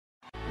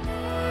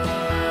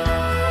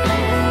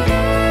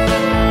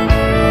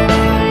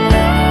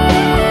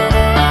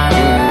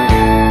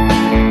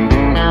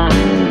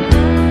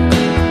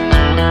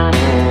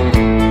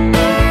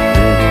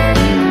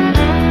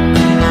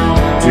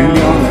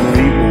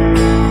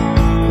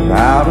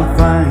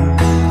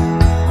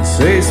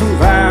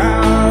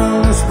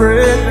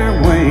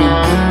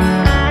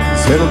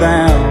settle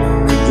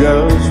down to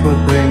just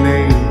what they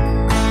need,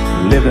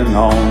 living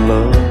on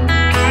love.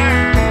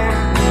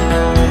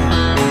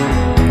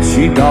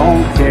 She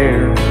don't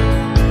care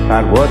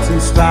about what's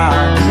in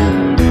style,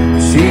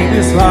 she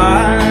just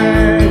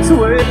likes the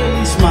way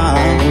you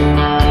smile.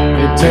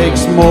 It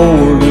takes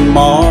more than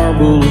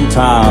marble and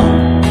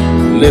tile,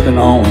 living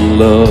on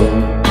love.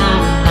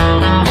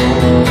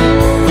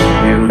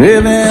 You're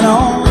living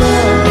on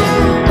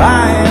love,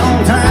 buying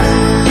on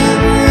time,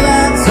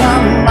 without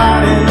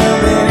somebody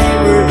loving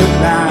ain't worth a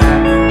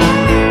dime.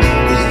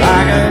 It's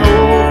like an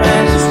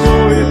old-fashioned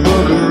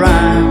storybook of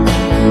rhyme,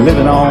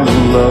 living on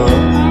love.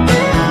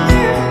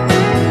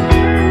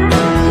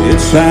 It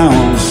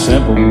sounds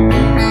simple,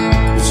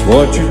 it's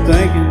what you're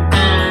thinking.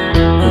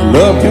 But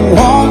love can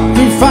walk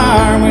through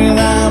fire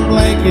without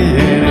blinking.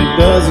 It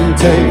doesn't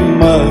take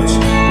much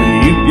when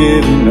you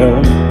get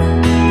enough,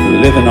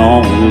 living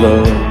on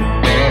love.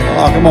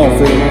 Oh, come on,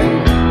 Phil, man.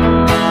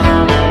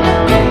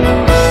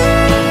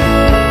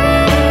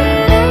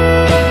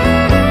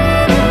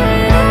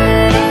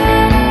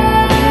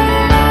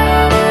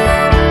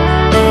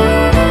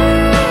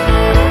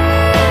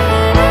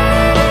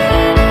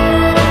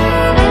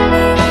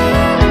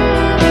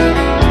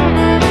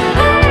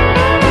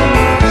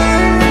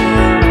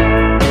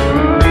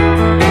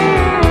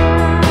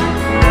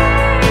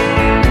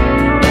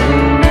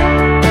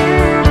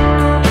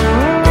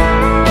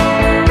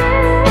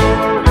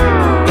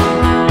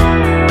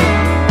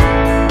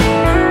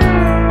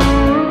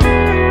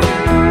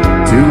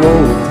 2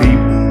 old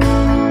people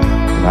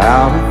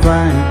without a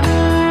thing,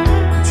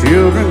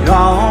 children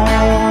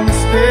gone,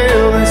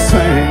 still they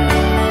sing,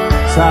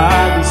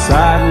 side by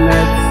side in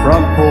that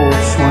front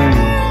porch swing,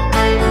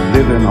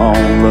 living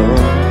on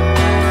love.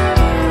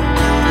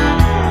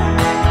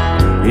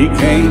 He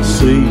can't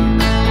see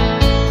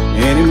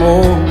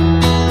anymore,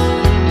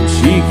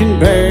 she can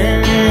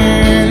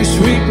barely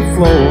sweep the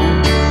floor.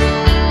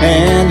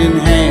 Hand in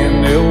hand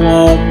they'll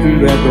walk through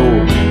that door,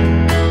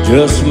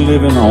 just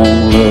living on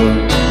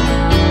love.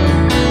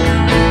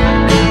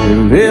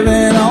 They're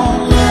living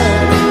on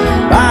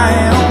love,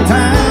 buying on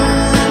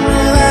time,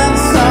 without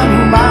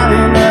somebody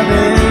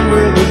loving ain't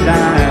worth a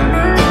dime.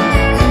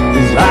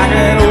 It's like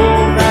an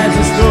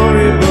old-fashioned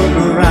storybook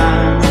of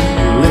rhyme,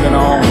 living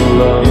on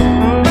love.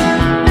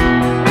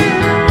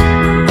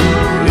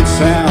 It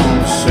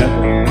sounds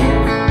simple,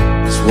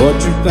 it's what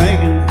you're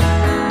thinking.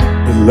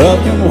 But love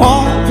can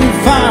walk through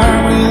fire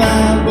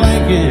without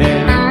blinking,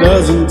 and it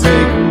doesn't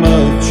take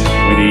much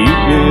when you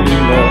get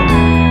in love,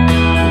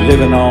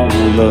 living on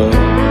love.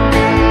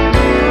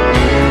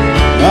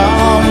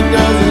 Oh, it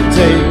doesn't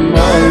take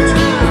much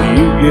when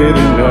you get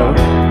enough,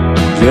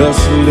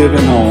 just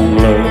living on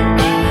love.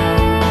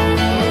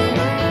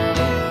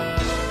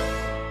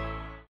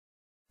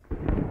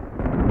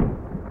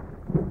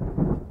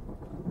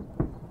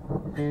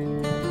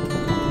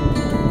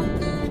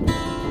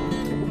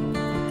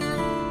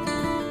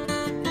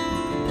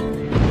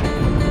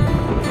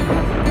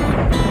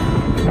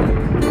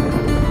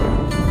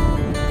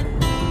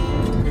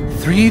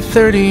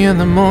 "3:30 in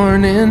the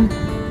morning,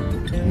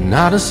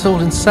 not a soul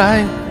in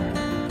sight.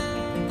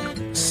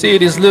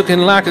 City's looking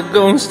like a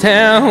ghost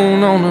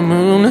town on a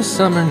moonless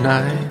summer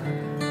night.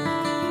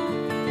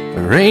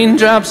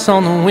 Raindrops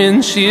on the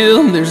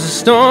windshield, there's a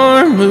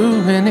storm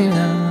moving in.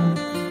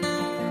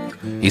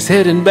 He's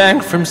heading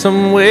back from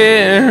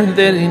somewhere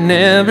that he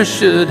never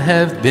should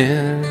have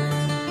been.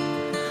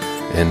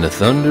 And the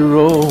thunder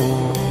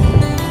rolls,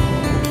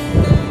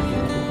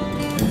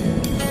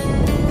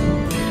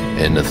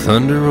 and the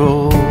thunder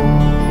rolls.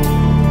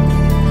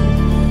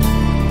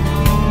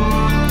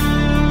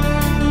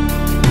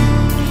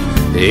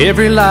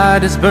 Every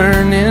light is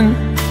burning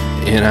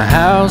in a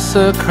house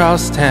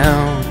across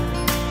town.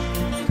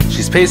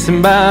 She's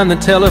pacing by the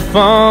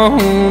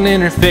telephone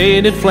in her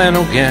faded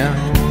flannel gown,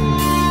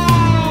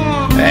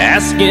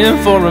 asking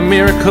for a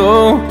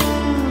miracle,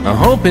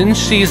 hoping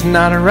she's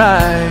not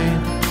alright,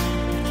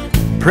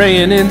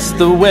 praying it's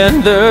the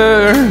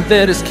weather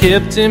that has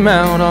kept him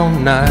out all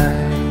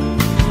night.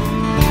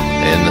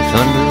 And the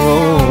thunder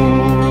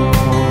rolls,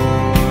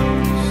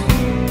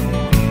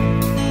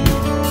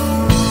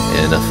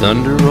 and the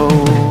thunder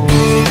rolls.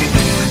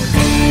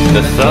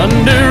 The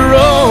thunder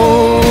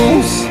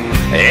rolls,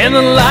 and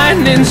the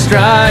lightning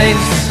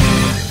strikes.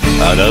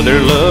 Another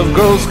love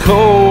grows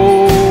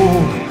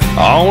cold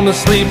on a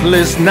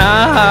sleepless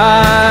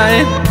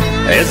night,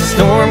 as the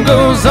storm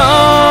goes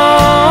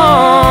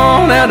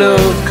on out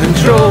of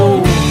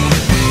control.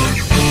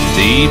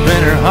 Deep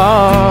in her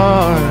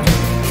heart,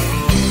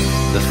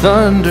 the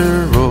thunder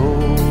rolls.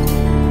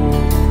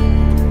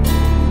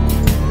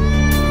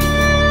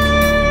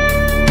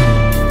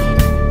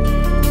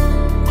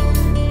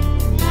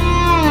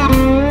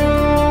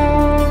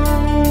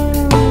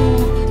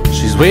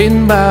 She's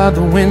waiting by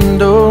the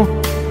window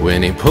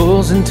when he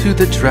pulls into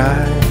the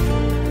drive.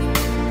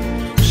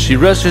 She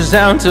rushes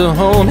out to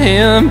hold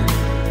him,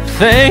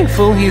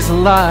 thankful he's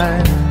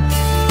alive.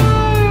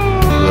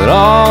 But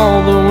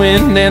all the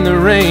wind and the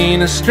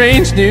rain, a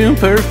strange new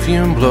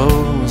perfume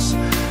blows,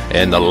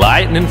 and the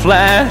lightning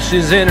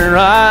flashes in her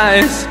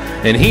eyes,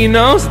 and he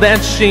knows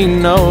that she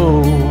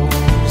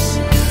knows,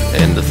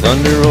 and the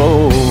thunder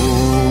rolls,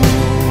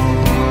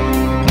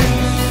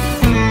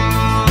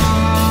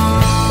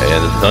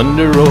 and the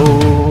thunder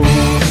rolls.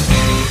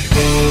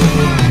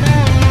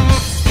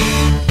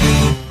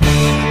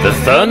 The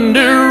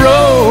thunder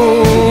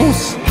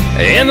rolls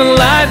and the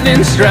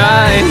lightning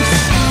strikes.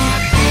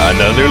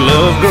 Another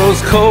love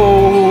grows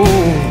cold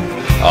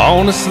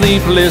on a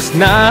sleepless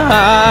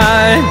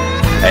night,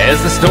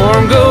 as the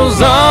storm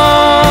goes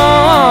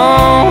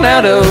on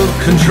out of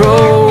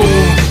control.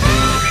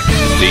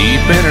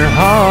 Deep in her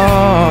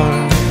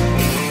heart,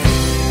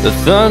 the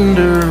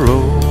thunder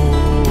rolls.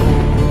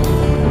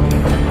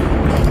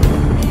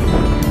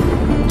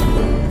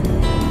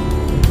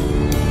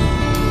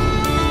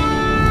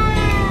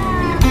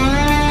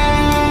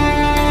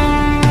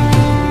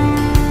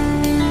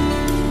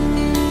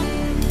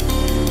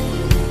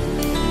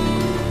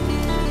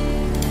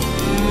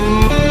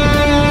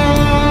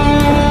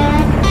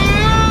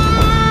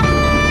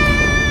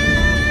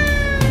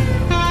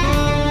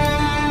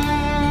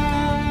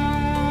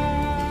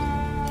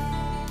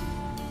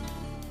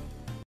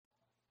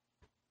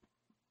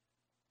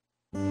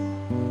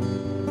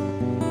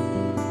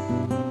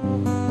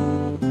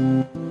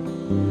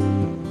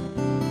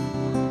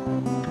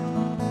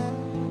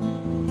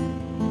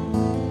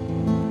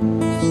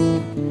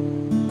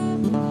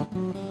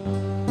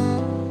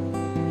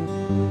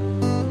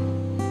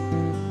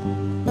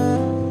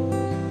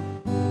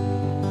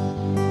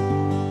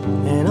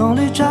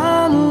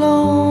 Child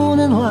alone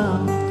and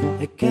wild,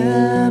 a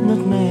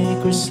cabinet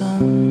maker's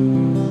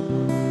son.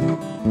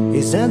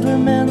 His hands were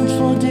meant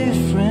for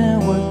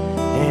different work,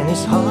 and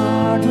his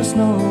heart was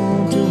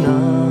known to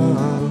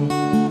none.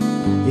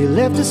 He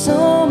left his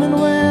home and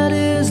went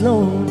his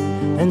lone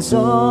and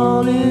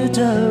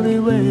solitary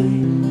way.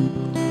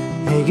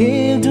 He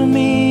gave to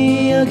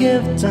me a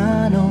gift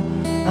I know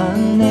I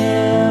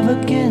never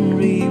can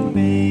repay.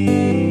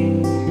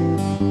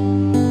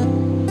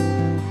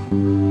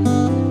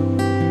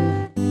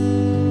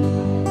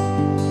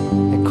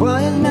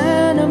 Quiet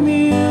man of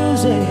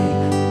music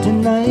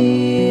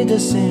denied the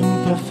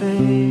simple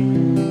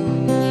faith.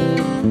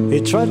 He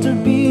tried to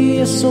be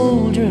a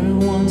soldier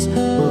once,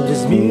 but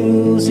his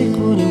music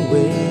wouldn't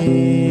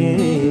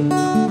wait.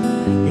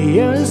 He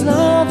earned his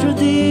love through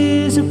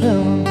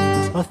discipline,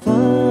 a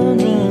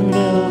thunder and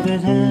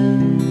velvet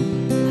hand.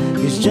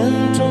 His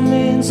gentle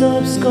means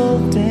of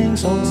sculpting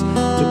songs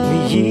took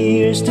me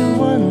years to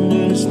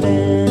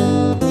understand.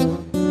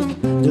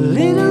 The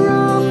leader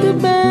of the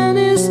band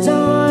is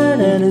tired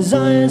and his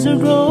eyes are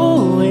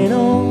growing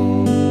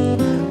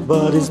old,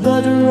 but his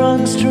blood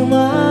runs through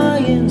my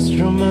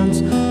instruments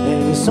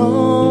and his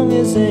song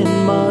is in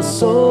my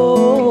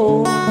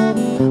soul.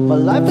 My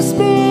life has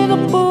been a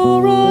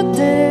poor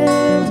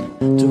attempt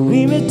to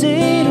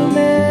imitate a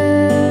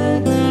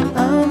man.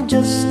 I'm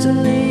just a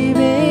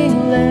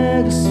living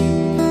legacy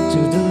to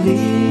the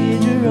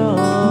leader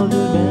of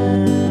the band.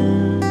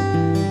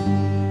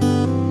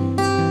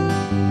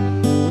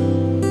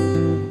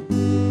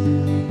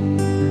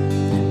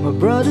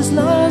 Brothers'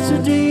 lives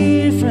were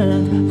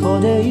different, for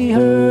they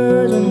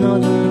heard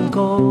another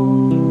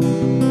call.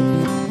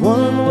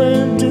 One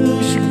went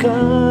to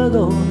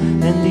Chicago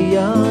and the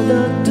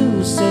other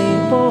to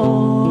St.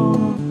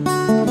 Paul.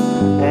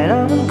 And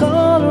I'm in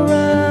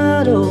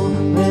Colorado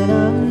when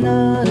I'm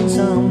not in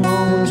some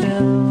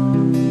hotel,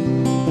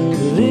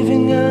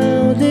 living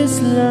out this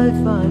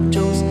life I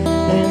chose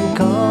and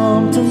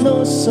come to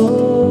know so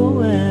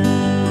well.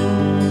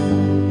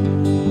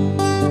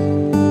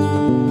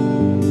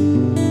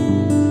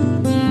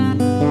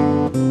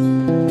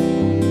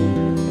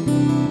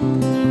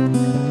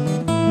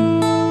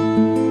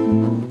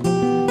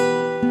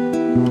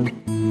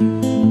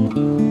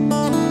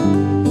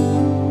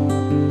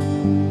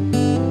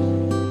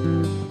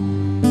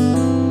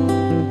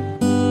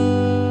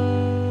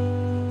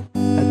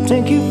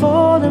 Thank you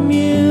for the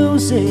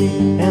music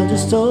and the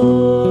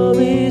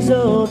stories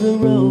of the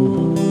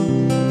road.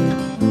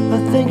 I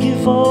thank you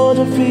for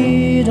the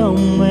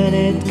freedom when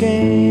it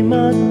came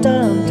my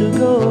time to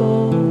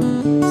go.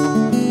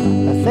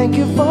 I thank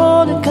you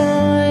for the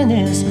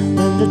kindness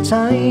and the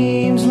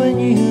times when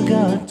you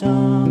got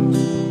tough.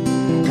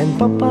 And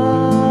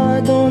Papa,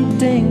 I don't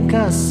think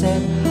I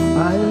said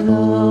I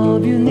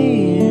love you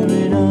near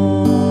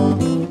enough.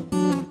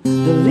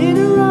 The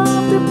leader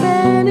of the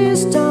band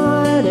is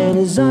tired and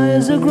his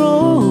eyes are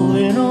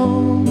growing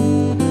old,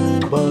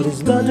 but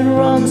his blood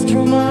runs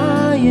through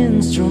my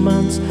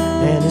instruments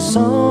and his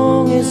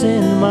song is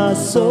in my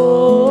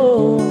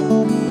soul.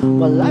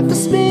 My life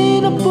has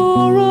been a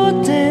poor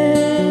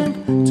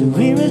attempt to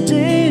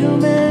imitate a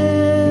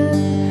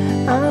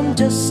man. I'm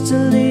just a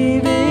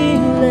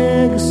living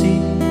legacy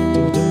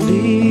to the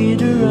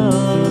leader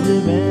of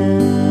the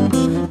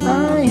band.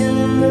 I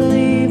am a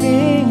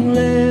living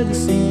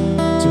legacy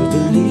to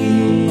the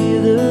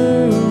leader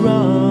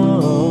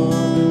of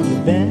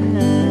the band.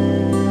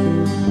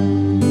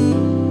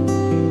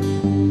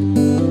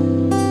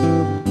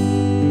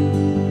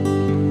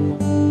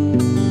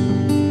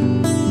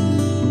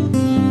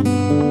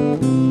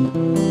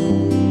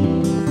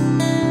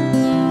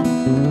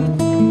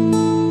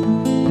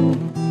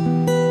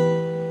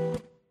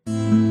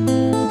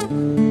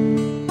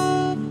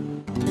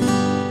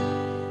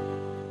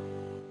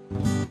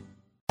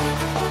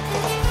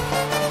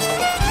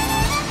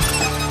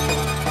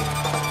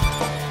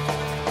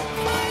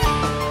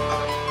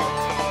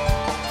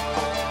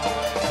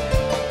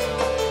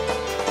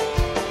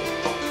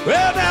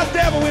 Well, now the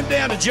devil went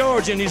down to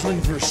Georgia and he's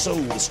looking for a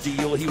soul to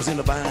steal. He was in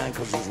the bind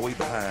because he was way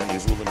behind. He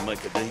was willing to make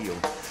a deal.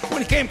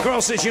 When he came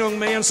across this young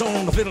man sawing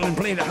on the fiddle and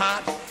playing it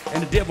hot,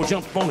 and the devil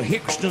jumped up on the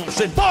hickory stump and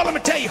said, "Boy, let me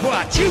tell you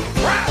what, you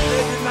probably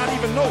did not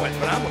even know it,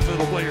 but I'm a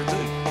fiddle player too.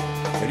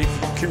 And if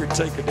you care to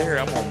take a dare,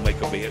 I'm going to make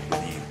a bet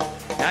with you.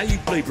 Now, you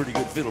play pretty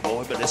good fiddle,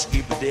 boy, but let's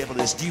give the devil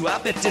his due. I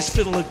bet this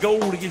fiddle of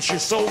gold against your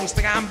soul and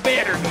think I'm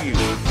better than you."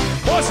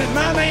 Boy said,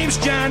 "My name's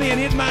Johnny, and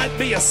it might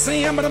be a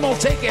sin, but I'm going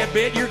to take that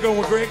bet. You're going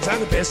with Greg, 'cause I'm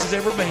the best as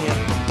ever been."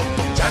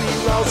 Johnny,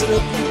 you rouse it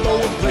up, you blow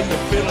and play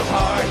your fiddle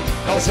hard.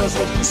 Cause us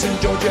loose in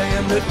Georgia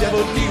and the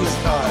devil deals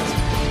cards.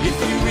 If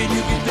you win,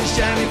 you get the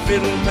shiny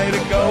fiddle made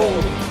of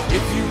gold.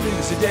 If you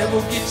lose, the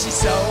devil gets your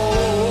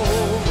soul.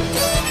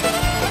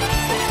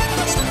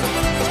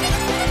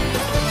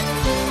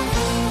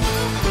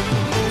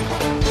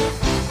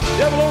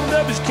 Devil opened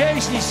up his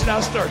case and he said,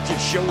 "I'll start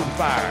just showing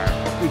fire."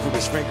 He from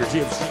his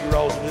fingertips, he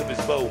rolled up his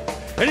bow.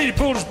 And then he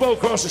pulled his bow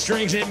across the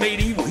strings and it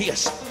made evil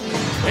hiss.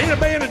 And a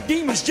band of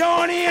demons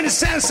joined in and it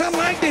sounded something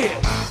like this.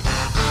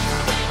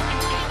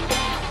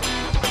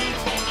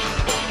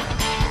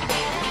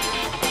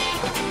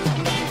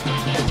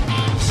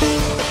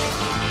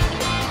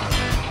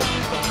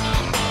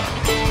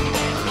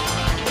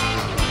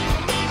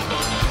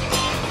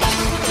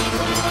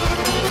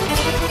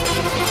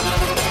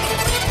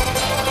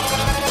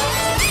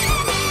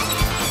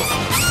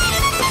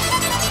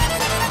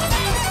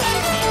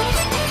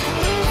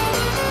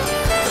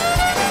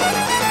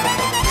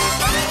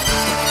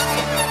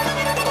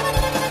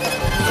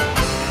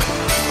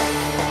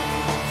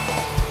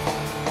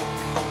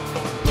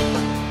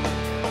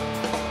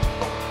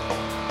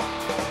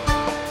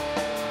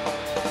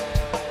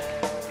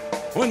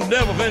 When the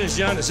devil finished,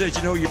 Johnny said,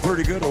 "You know, you're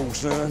pretty good, old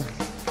son.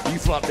 You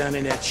flop down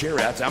in that chair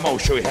out there. I'm going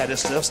to show you how this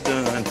stuff's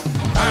done." Run,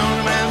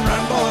 man,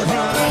 run, boys,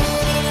 run.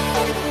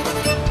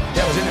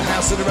 Devil's in the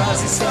house of the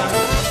rising sun.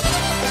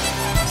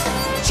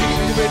 Chicken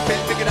in the red pen,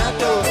 picking out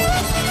dough.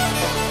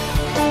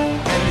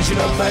 And you should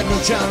not fight no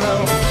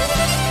channel.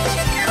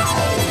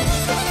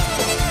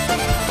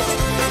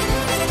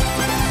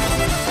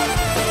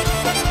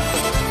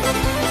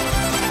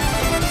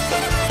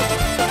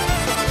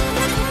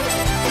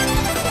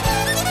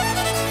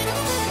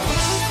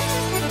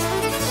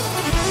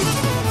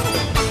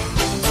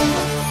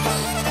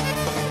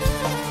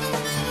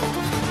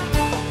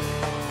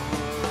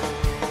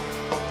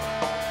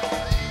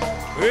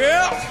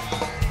 Well,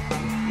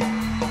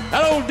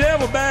 that old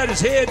devil bowed his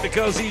head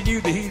because he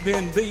knew that he'd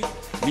been beat.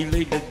 He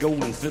laid that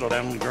golden fiddle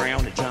down on the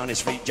ground at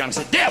Johnny's feet. Johnny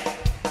said, "Devil,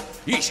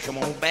 you should come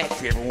on back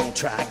if you ever want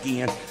to try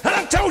again. I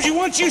done told you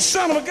once, you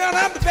son of a gun,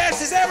 I'm the best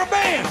there's ever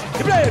been."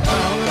 He played,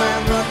 "Run,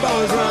 man, run,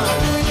 boys, run."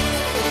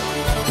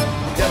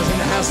 Devil's in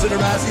the house of the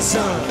rising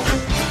sun.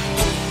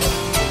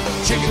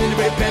 Chicken in the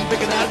red pen,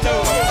 picking out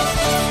dough.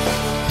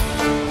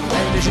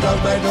 And you should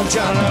not beg no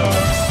channel.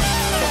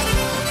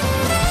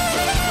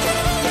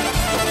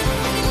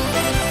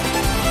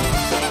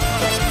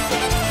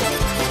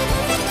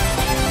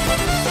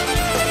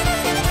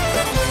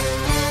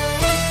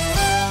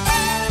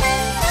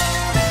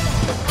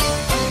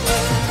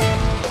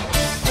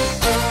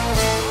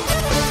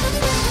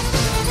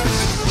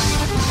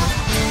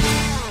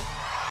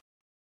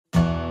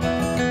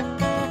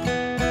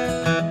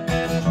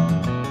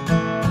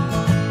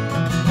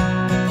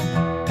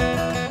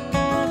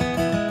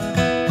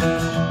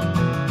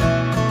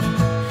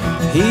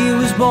 He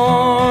was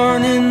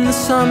born in the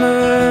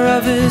summer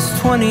of his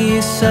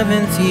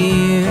 27th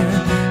year,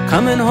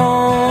 coming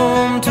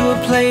home to a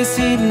place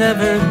he'd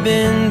never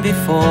been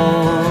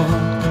before.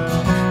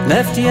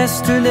 Left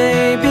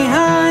yesterday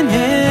behind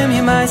him,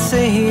 you might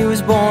say he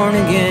was born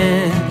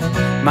again.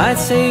 Might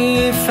say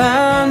he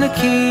found a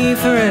key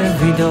for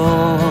every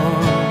door.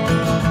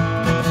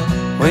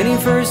 When he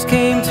first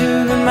came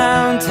to the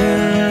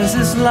mountains,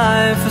 his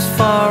life was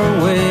far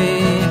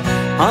away,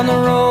 on the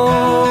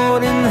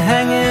road and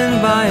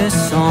hanging by a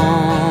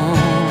song.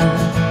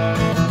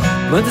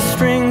 But the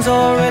string's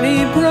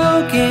already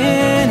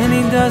broken and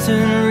he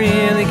doesn't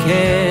really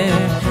care.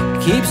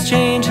 It keeps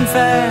changing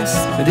fast,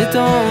 but it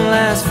don't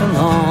last for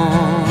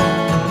long.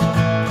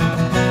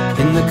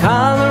 In the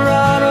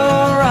Colorado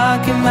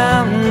Rocky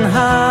Mountain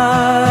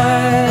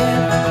High,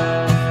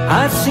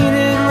 I've seen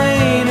it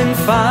rain and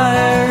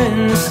fire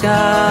in the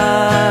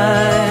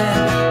sky.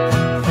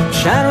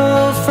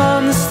 Shadow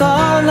from the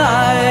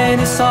starlight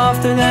is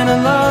softer than a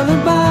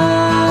lullaby.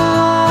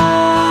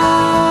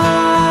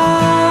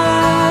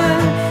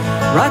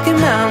 Rocky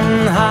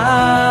Mountain High,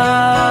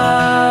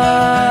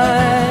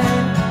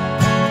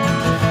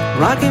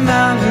 Rocky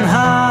Mountain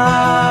High.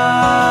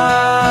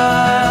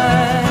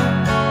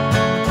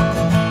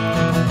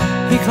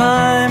 He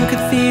climbed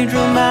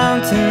Cathedral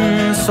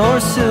Mountain, saw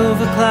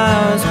silver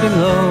clouds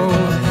below,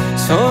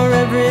 saw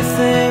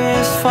everything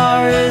as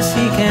far as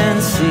he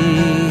can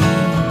see.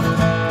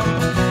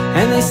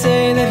 And they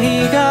say that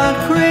he got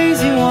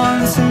crazy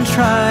once and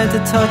tried to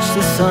touch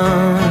the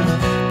sun,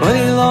 but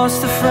he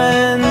lost a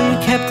friend,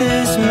 kept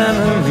his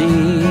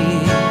memory.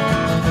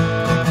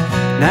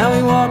 Now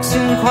he walks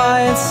in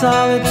quiet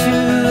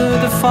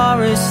solitude, the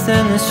forest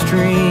and the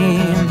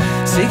stream,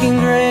 seeking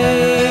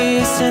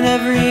grace in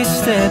every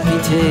step he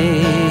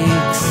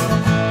takes.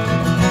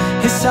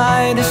 His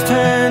sight is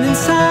turned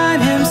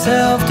inside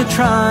himself to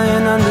try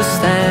and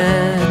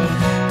understand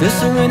the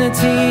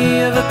serenity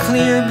of a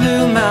clear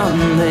blue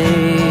mountain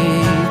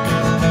lake.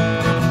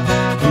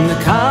 In the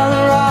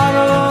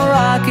Colorado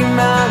Rocky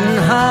Mountain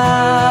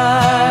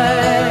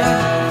High,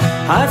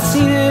 I've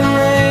seen it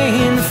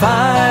rain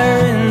fire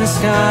in the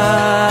sky.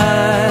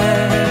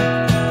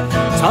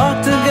 Talk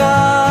to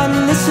God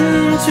and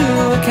listen to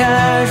a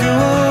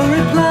casual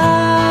reply.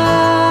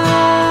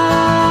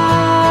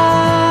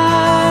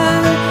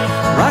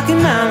 Rocky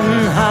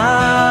Mountain High,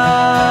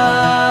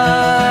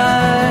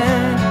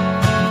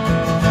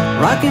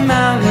 Rocky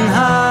Mountain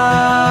High.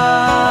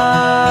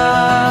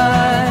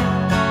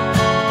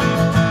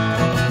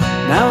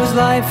 Now his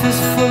life is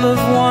full of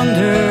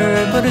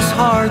wonder, but his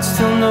heart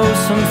still knows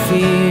some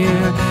fear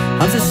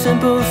of the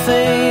simple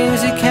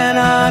things he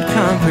cannot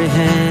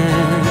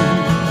comprehend.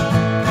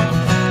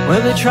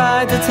 Well, they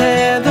tried to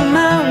tear the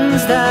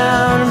mountains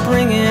down and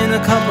bring in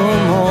a couple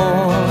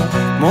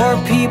more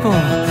people,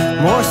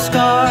 more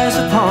scars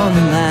upon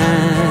the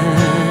land.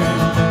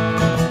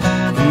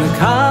 In the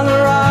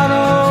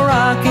Colorado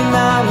Rocky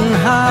Mountain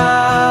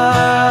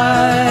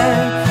High,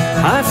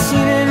 I've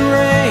seen it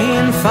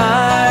rain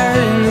fire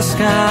in the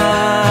sky.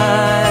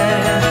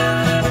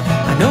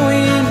 I know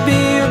he'd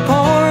be a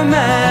poor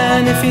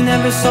man if he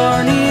never saw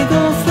an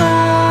eagle fly.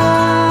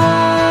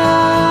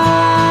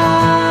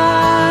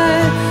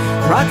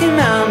 Rocky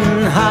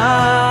Mountain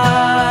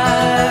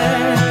High,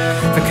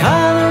 the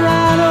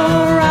Colorado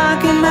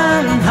Rocky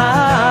Mountain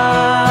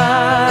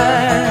High,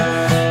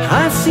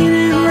 I've seen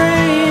it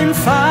rain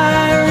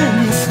fire in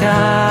the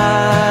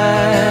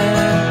sky.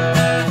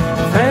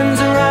 Friends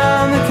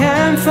around the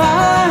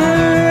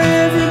campfire,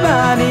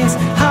 everybody's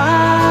high.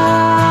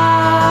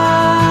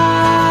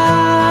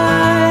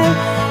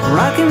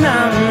 Rocky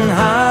Mountain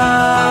High,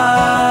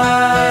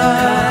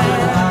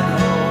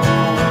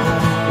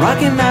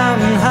 Rocky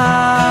Mountain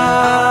High,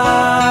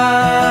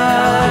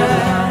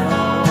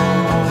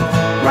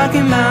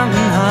 Rocky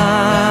Mountain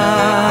High,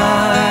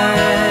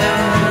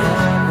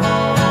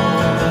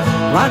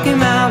 Rocky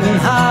Mountain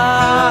High.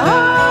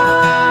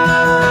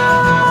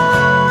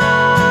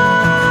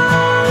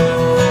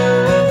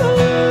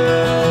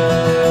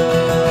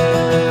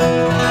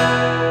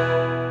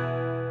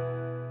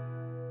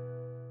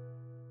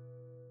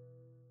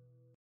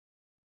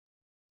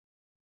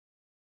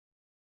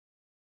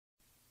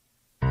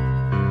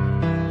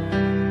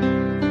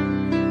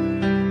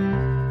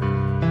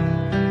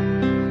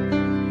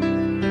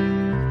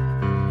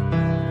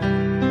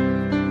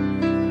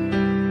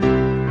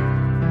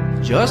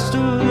 Just to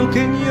look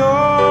in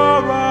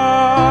your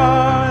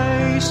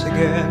eyes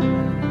again,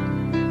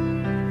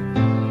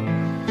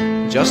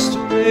 just to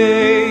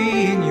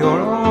lay in your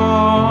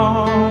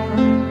arms,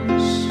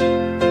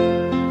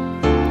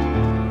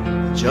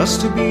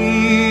 just to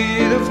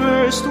be the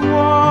first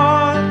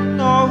one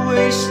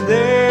always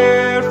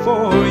there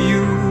for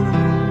you,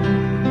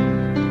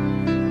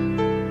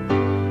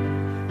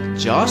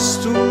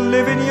 just to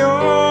live in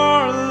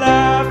your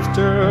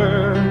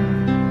laughter,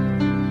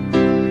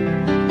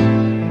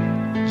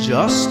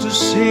 just to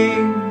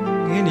sing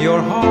in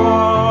your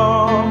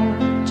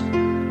heart,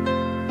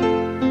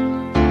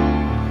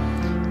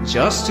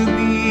 just to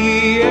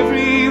be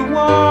every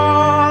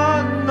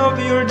one of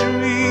your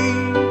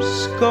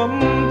dreams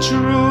come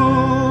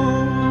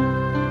true,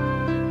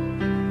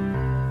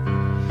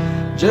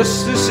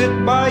 just to sit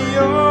by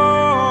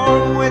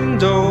your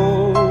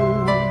window,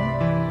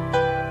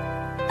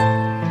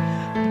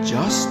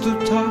 just to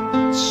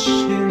touch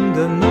in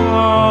the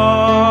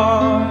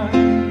night,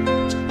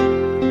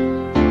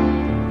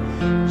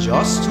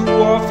 just to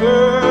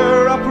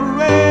offer a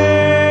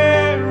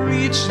prayer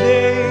each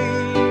day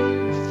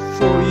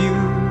for you,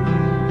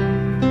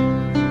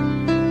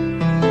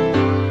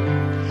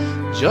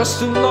 just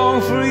to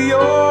long for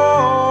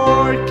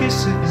your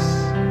kisses,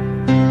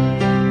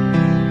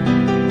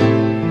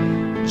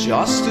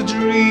 just to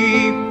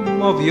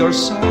dream of your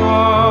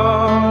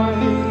sighs,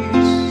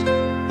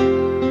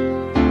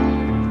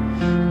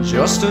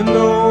 just to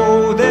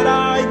know that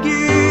I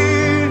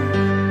give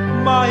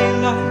my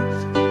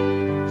life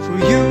for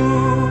you.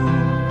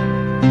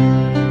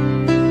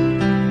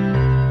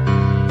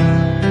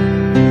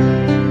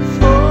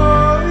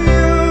 For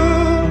you,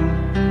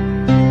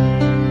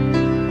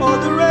 all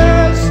the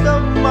rest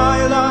of my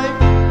life.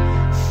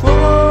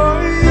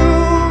 For you,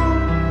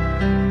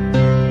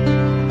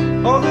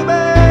 all the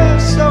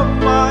best of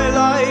my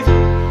life.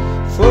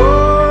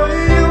 For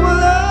you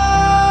alone,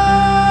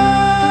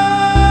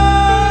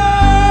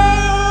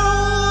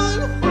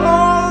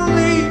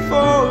 only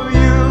for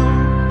you.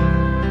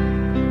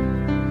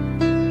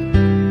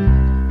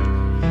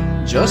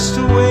 Just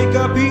to wake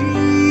up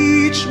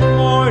each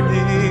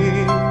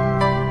morning,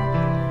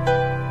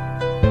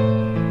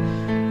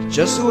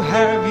 just to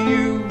have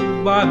you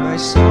by my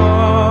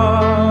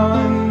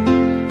side,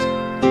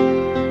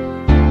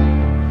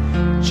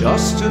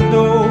 just to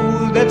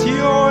know that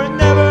you're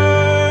never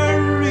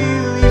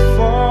really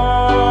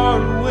far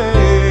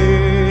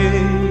away.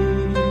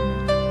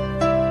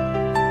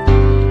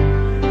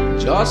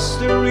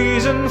 Just a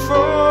reason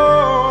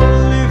for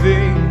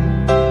living,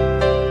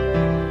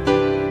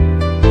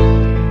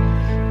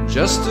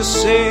 just to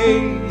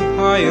say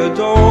I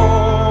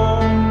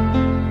adore,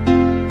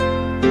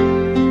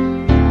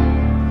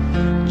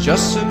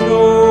 just to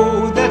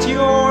know that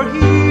you're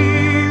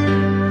here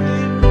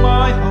in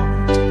my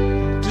heart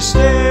to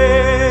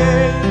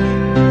stay.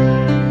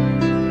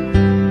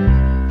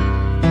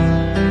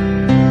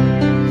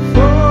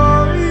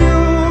 For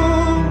you,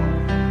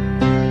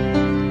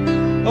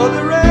 all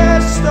the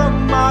rest of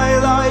my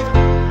life.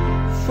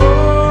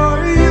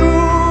 For you,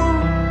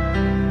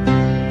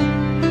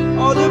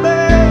 all the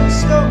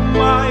best of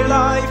my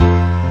life.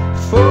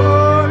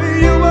 For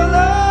you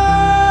alone,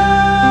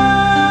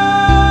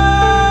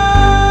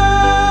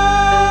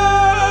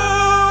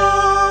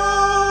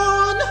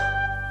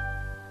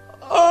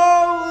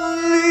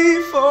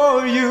 only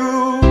for you.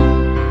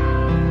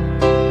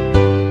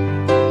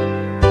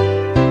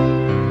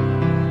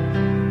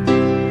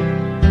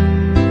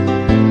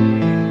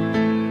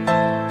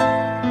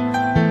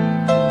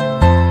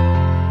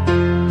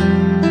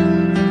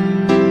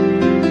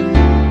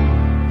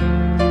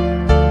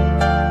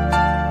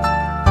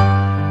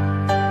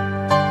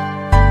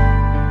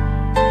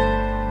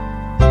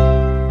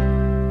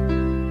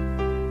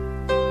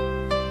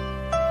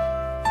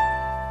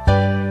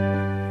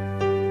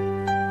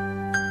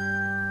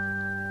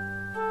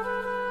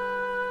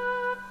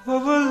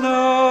 Of a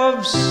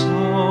love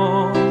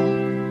song,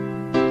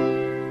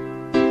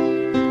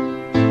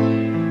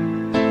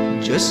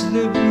 just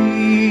the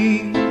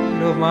beat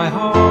of my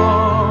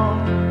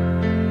heart,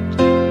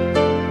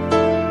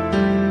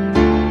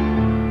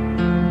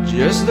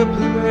 just the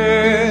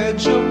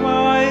pledge of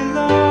my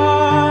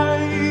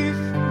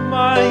life,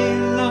 my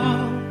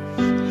love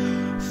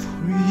for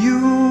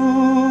you.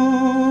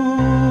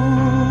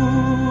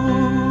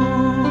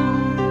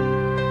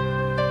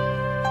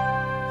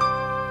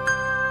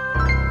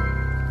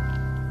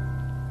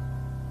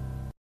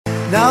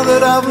 Now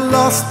that I've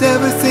lost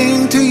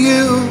everything to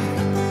you,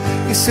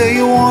 you say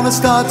you want to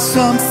start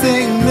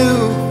something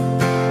new,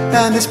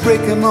 and it's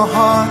breaking my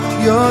heart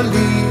you're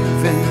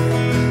leaving.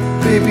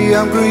 Baby,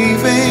 I'm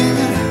grieving.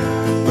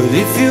 But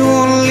if you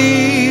wanna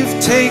leave,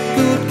 take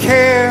good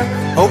care.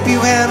 Hope you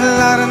had a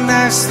lot of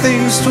nice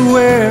things to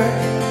wear,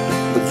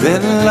 but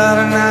then a lot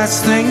of nice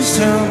things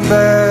turn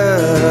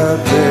bad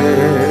out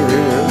there.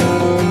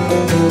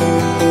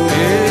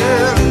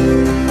 Yeah.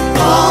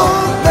 Oh,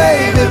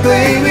 baby,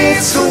 baby,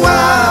 it's a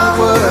wild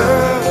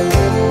world.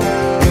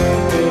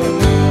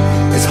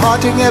 It's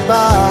hard to get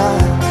by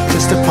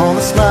just upon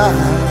a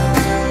smile.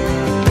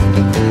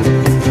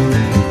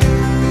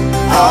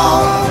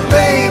 Oh,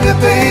 baby,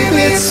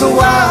 baby, it's a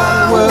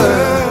wild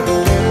world.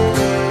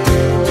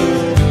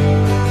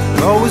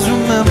 I'll always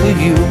remember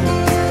you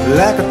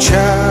like a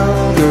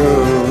child,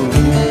 girl.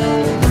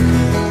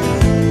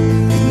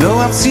 You know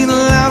I've seen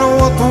a lot of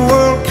what the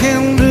world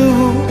can do,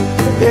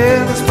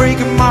 and it's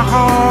breaking my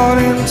heart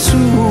in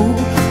two,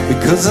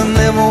 because I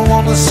never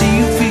want to see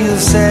you feel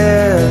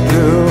sad,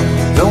 girl.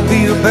 Don't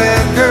be a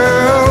bad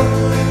girl,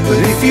 but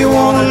if you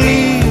want to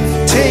leave,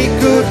 take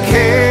good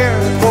care.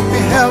 Hope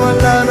you have a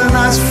lot of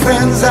nice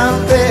friends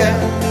out there.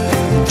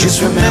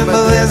 Just remember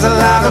there's a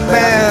lot of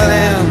bad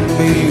and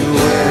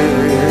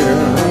beware.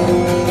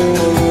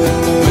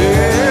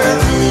 Yeah.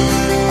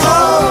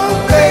 Oh,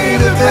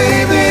 baby,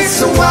 baby,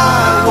 it's a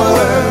wild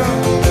world.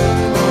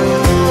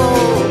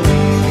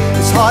 Oh,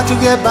 it's hard to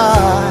get by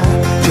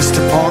just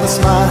upon a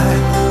smile.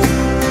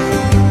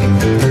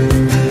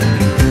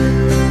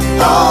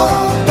 Oh,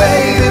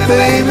 baby,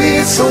 baby,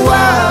 it's a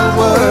wild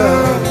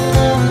world.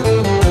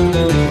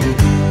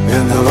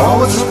 And I'll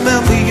always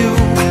remember you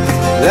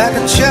like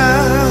a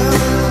child.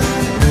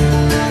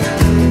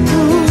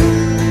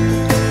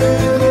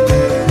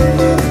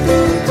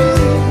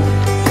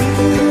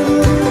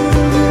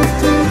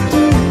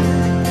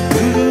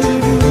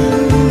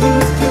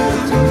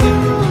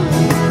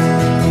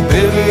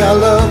 Baby, I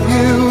love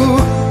you,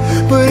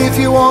 but if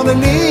you want to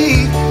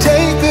leave,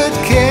 take good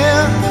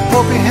care.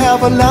 Hope you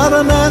have a lot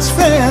of nice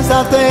friends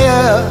out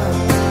there.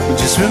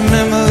 Just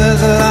remember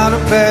there's a lot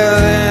of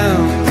bad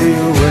and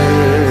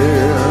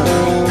beware.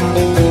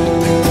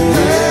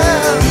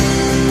 Yeah.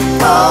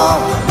 Oh,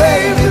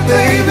 baby,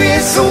 baby,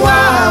 it's a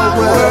wild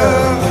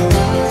world.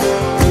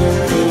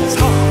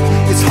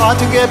 It's hard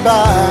to get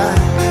by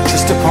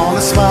just upon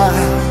a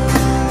smile.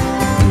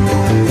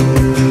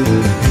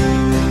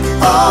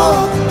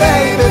 Oh,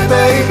 baby,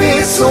 baby,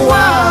 it's a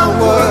wild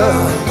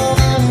world.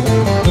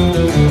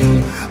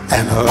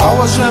 And I'll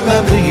always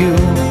remember you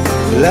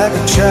like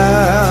a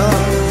child.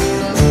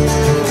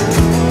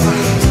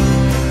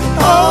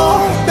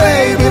 Oh,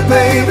 baby,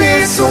 baby,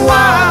 it's a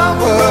wild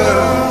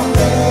world.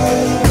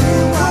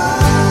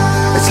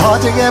 It's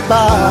hard to get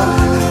by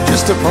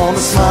just upon a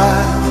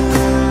smile.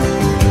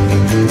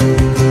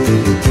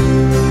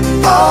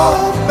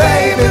 Oh,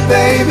 baby,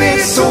 baby,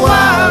 it's a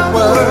wild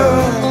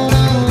world.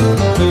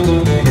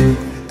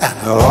 And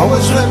I'll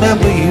always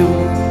remember you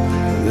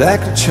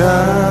like a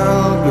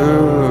child,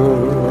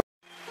 girl.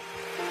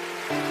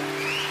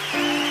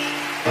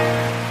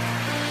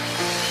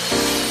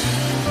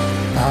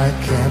 I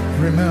can't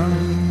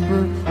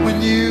remember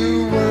when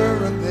you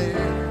weren't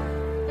there,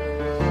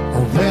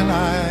 or when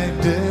I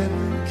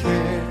didn't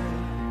care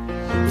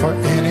for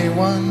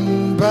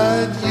anyone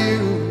but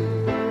you.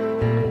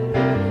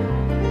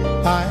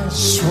 I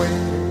swear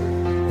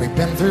we've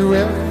been through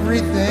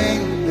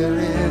everything there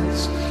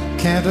is.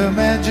 Can't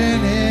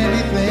imagine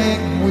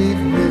anything we've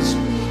missed.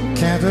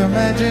 Can't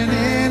imagine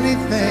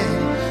anything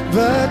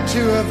the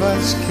two of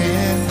us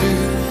can do.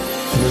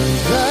 Through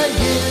the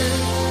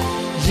years,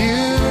 you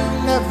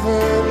never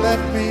let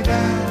me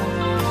down.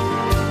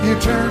 You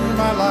turned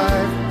my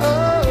life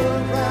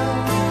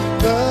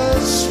around. The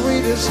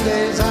sweetest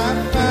days I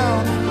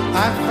found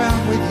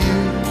with you.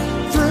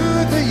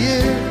 Through the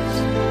years,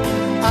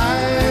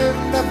 I've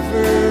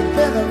never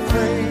been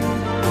afraid.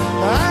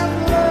 I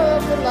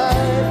love the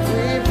life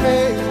we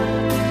made,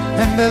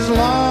 and as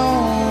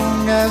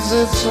long as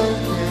it's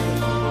okay,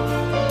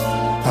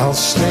 I'll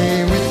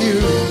stay with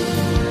you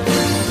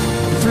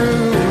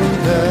through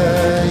the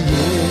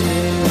years.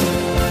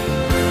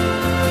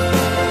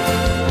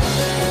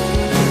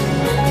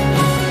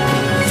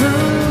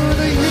 Through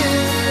the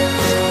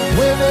years,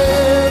 when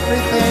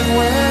everything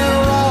went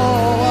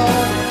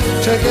wrong,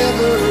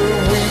 together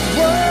we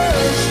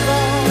were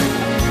strong.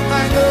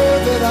 I know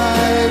that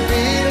I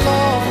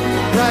belong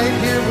right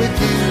here with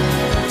you.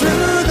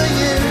 Through the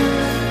years,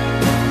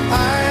 I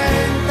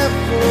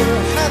never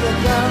had a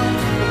doubt.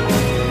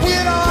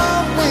 We'd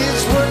always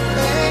work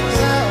things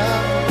out.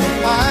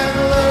 I've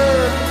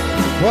learned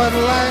what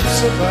life's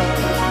about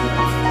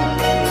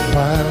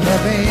by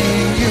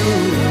loving you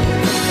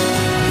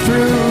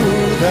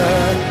through the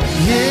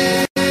years.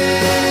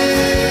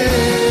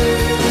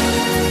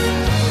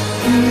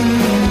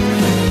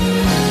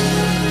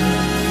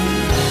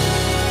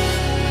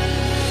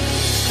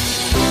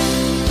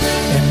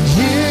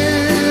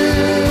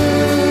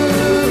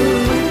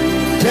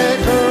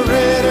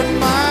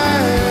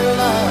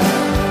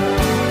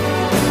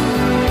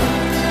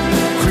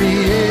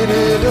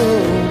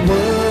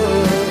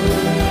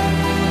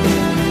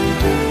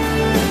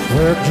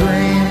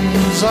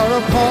 Dreams are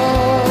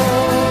apart.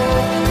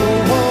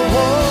 Oh, oh,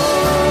 oh.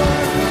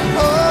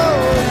 Oh,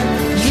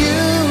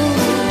 you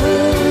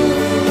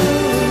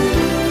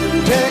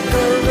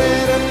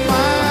decorated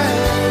my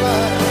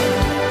life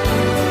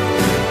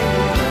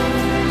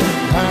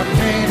by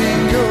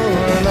painting your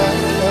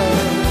love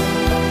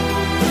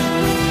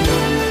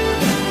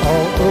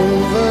all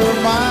over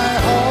my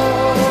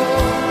heart.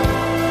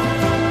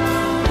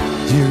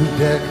 You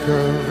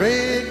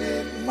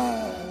decorated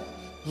my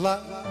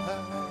life.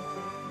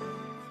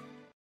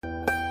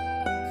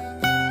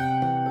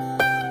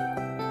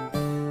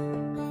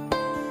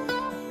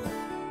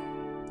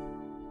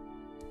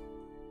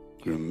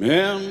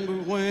 Remember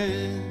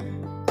when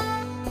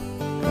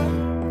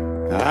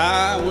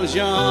I was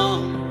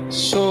young,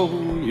 so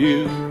were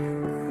you.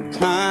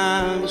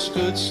 Time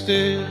stood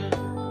still.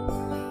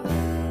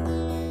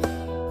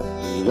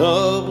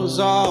 Love was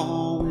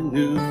all we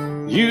knew.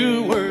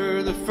 You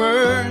were the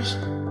first,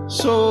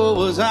 so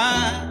was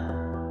I.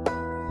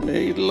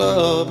 Made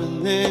love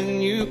and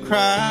then you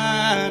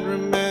cried.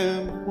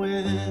 Remember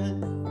when?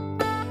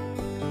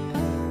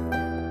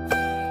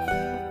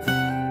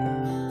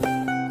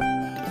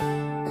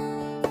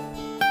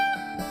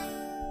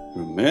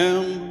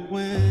 Remember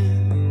when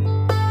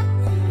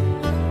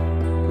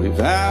we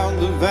vowed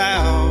the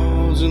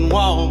vows and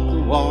walked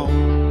the walk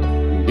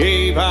and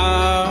gave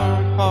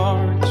our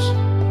hearts,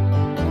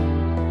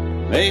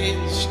 made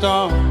the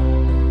start,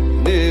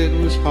 and it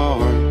was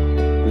hard.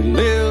 We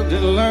lived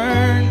and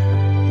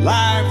learned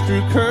life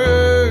through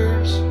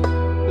curves.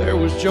 There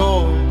was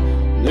joy,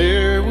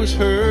 there was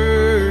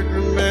hurt.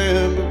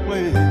 Remember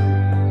when?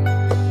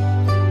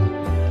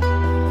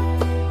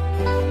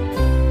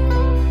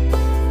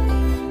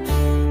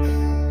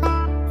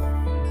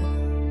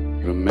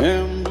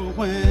 Remember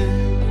when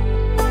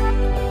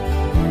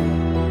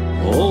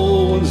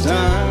old ones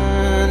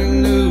died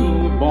and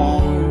new were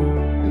born,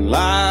 and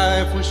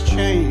life was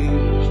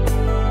changed,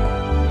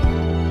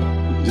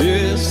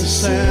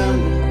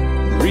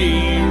 disassembled,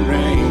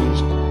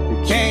 rearranged. We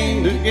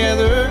came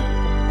together,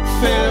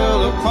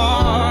 fell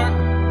apart,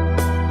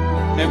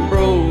 and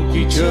broke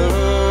each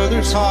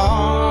other's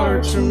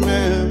hearts.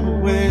 Remember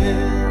when?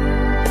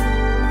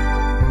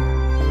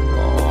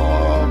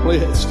 Oh, play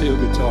that steel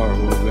guitar,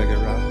 we'll make it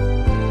right.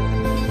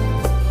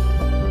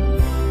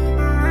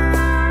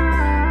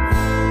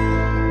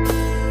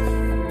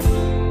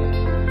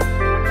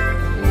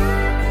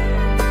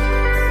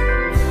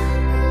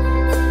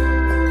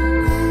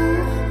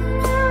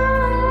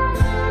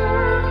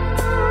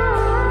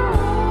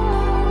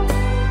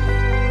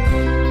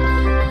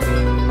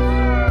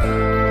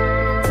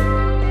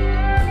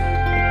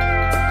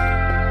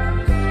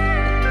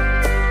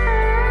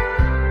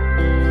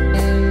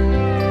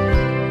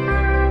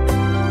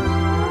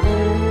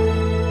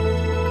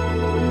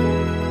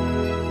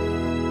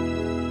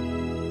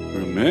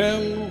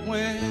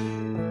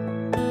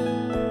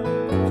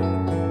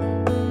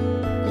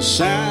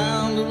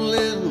 sound of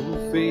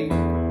little feet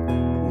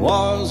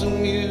was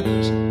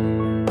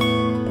amusing.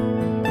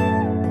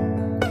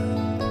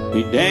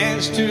 He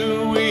danced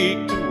to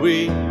week,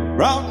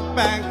 brought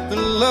back the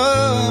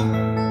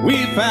love.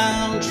 We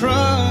found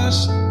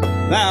trust,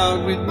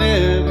 vowed we'd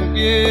never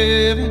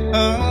give it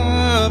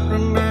up.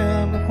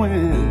 Remember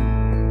when?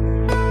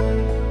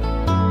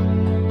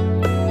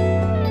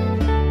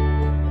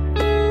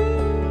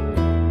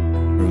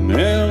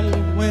 Remember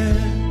when?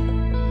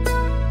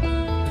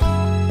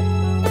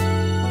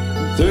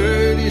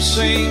 30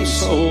 seems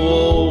so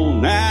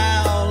old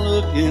now,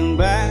 looking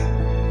back.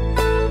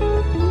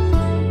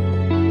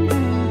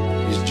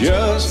 It's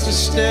just a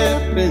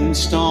stepping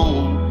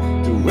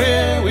stone to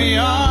where we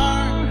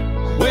are,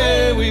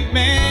 where we've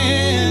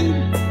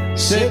been.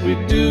 Said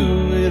we'd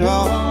do it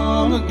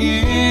all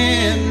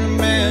again.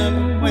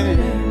 Remember when?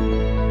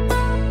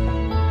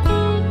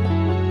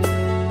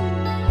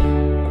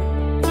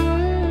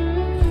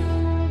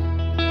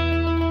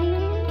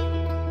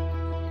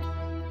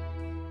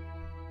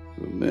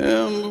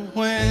 Remember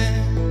when?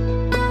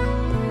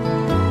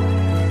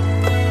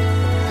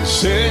 They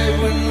said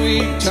when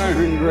we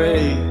turned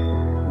gray,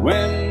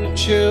 when the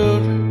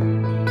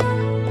children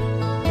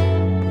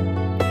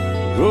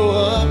grow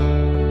up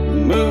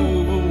and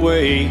move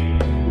away,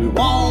 we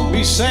won't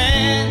be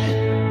sad,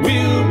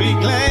 we'll be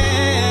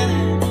glad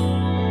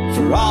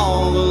for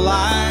all the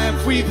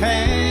life we've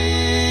had.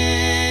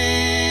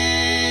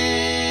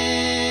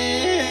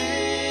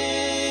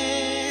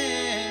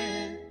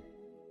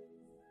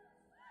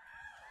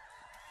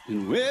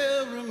 And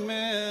we'll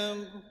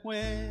remember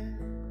when.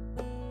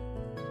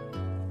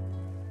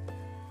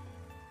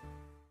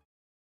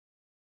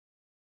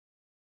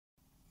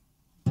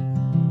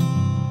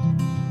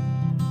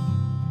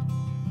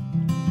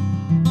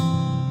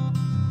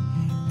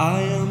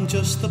 I am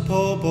just a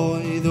poor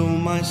boy, though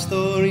my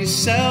story's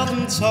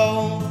seldom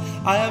told.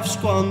 I have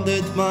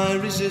squandered my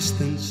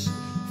resistance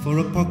for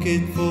a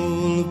pocket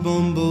full of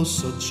mumbles,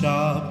 such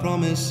are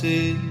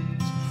promises.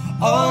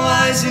 All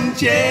lies in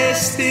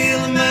jest,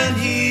 still a man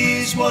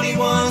hears what he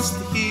wants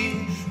to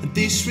hear and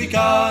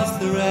disregards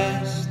the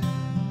rest.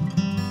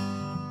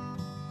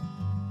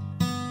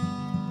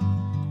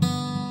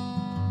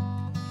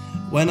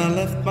 When I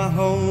left my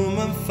home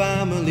and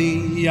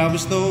family, I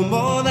was no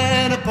more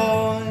than a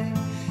boy,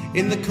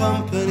 in the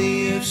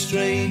company of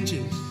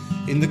strangers,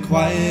 in the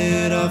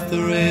quiet of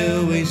the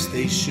railway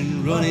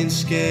station, running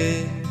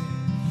scared,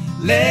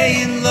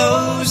 laying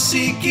low,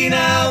 seeking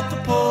out the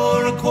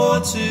poorer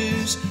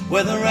quarters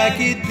where the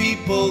ragged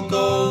people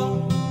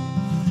go,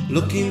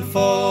 looking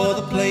for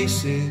the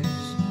places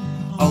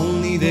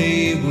only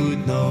they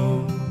would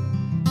know.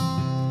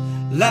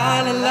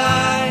 La la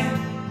la,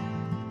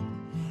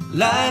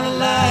 la la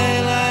la,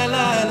 la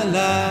la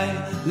la,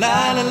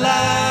 la la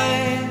la.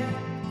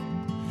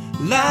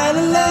 La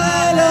la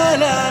la la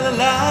la la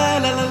la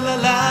la la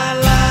la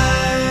la.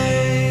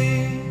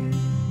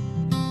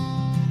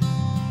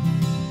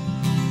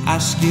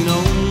 Asking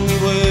only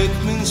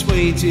workmen's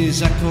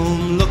wages, I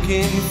come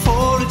looking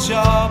for a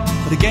job,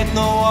 but I get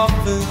no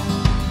offer.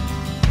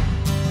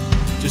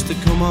 Just to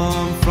come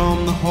on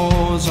from the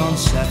halls on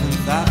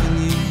 7th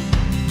Avenue.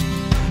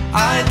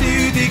 I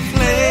do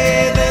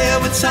declare there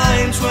were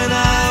times when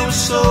I was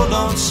so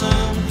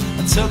lonesome,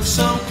 I took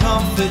some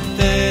comfort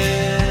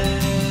there.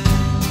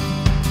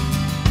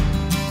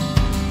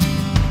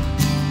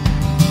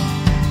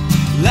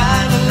 La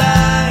la la,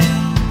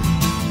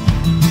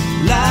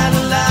 la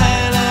la la,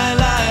 la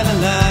la la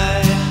la,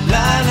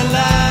 la la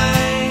la,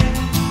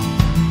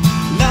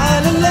 la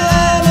la la, la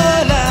la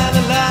la, la la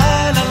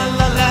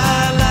la la,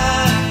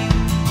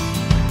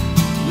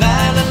 la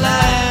la la, la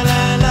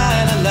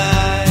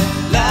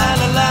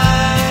la la,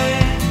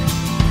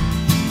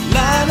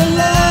 la la la,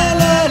 la la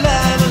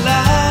la,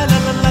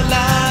 la la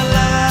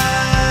la.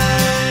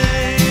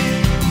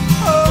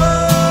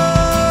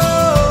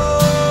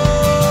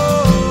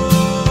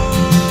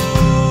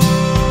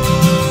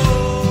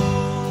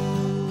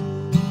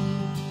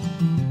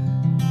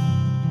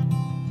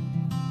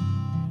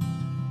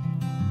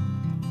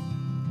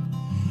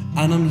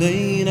 And I'm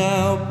laying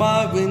out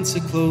my winter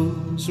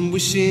clothes and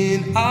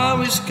wishing I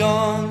was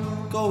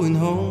gone, going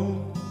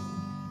home,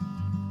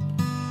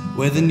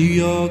 where the New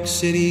York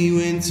City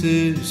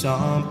winters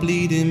aren't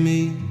bleeding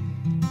me,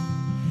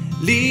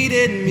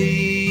 leading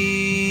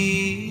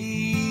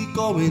me,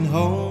 going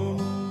home.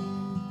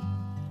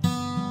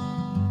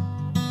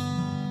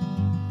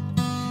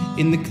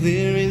 In the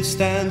clearing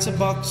stands a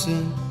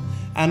boxer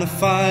and a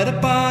fighter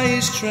by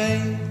his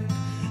trade,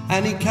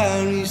 and he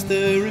carries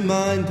the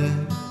reminder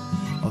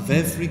of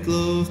every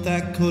glove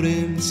that cut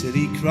him till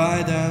he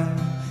cried out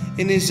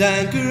in his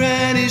anger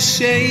and his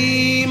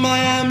shame, I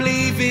am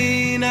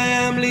leaving,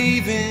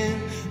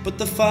 but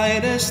the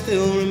fighter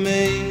still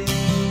remains.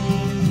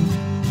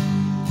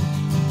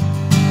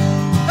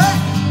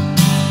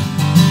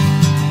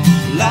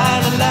 La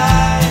la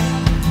la,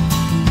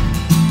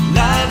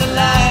 la la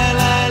la,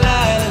 la la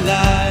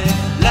la,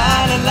 la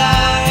la la,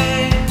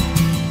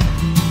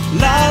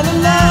 la la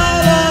la,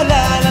 la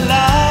la la,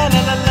 la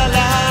la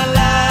la,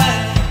 la.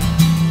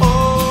 Oh,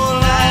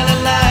 la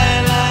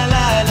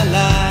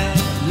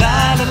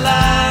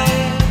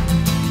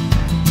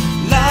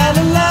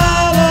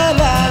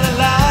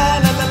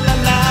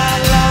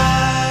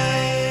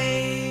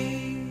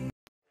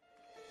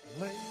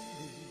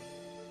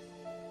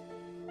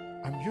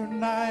your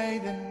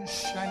knight in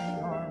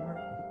shining armor,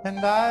 and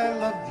I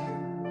love you.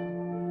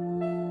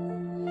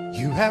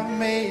 You have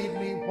made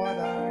me what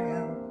I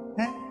am,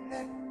 and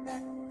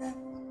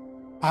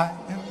I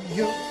am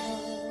yours.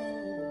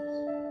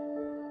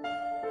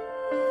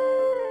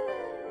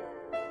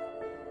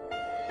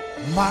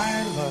 My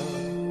love,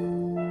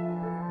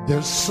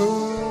 there's so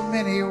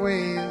many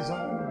ways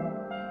I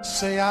won't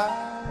say I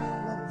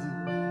love you.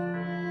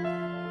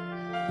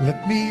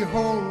 Let me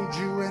hold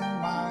you in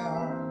my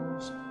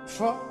arms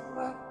forevermore.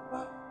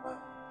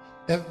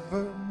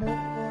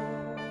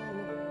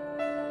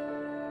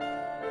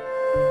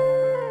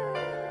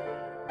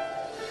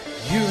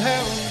 You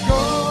have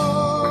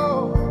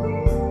gone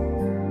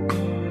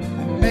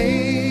and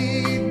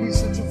made me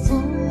such a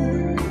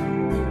fool,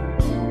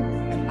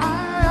 and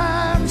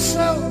I'm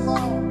so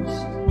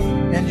lost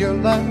in your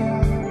love.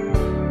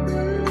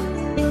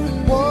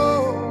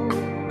 Whoa,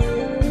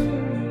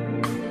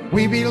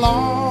 we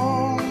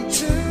belong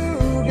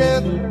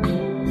together.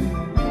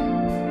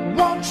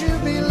 Won't you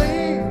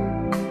believe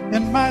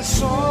in my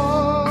soul?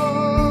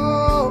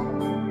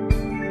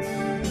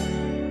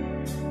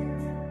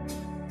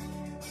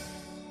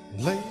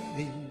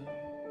 Lady,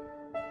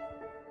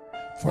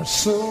 for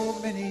so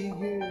many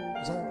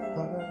years I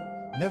thought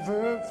I'd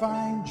never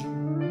find you.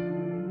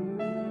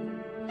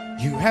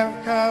 You have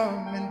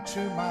come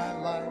into my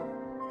life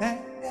and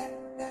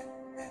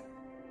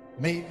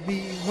made me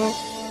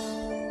whole.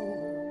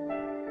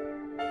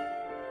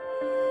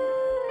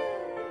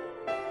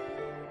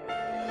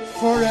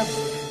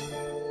 Forever,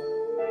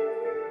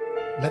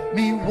 let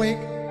me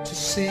wake to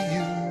see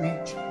you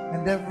each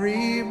and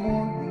every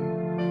morning.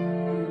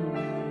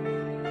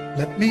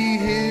 Let me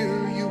hear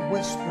you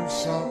whisper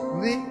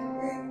softly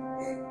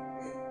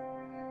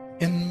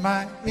in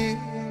my ear.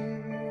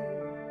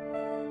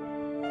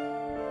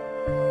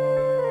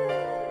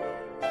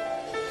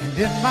 And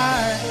in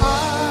my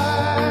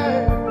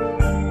eyes,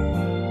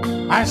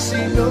 I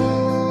see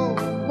no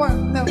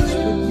one else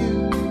but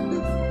you.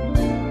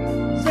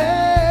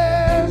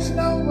 There's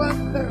no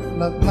other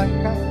love like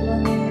I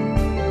love you.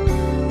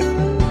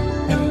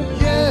 And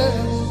yes,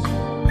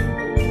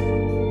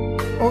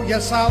 oh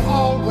yes, I'll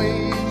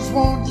always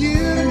want you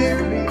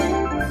near me.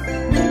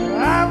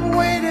 I've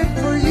waited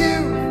for you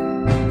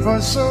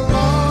for so long.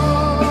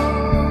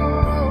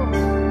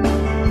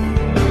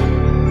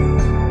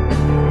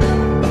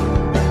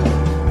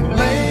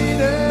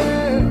 Lady,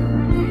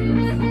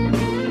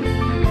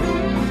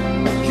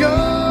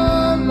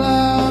 your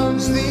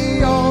love's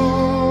the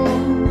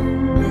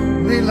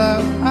only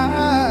love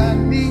I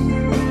need.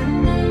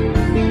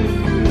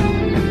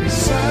 And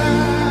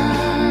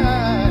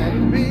beside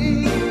me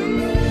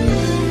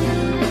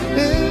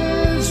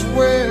is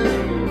where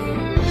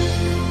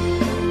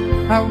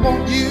I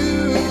want you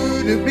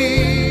to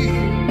be.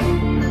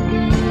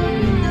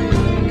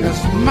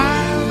 'Cause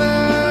my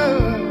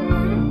love,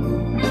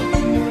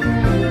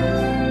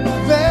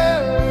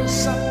 there's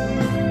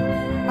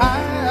something I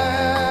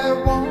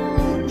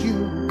want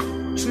you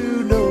to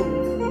know.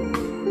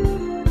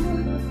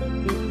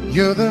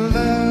 You're the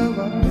love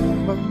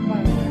of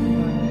my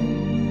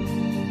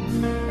life.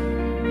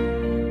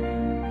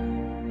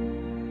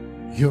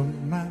 You're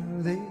my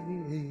lady.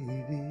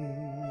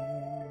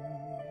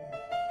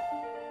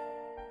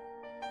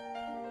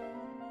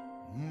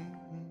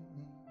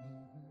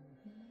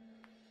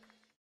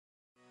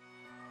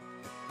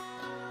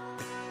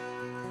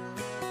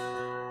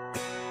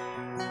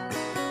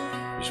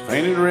 She's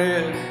painted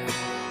red,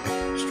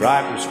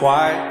 striped was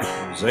white,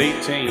 was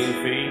 18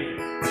 feet,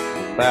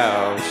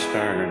 bow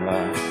stern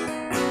line.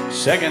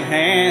 Second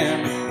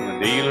hand from a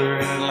dealer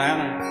in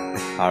Atlanta.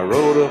 I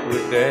rode up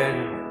with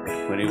Daddy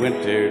when he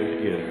went there to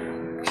get her.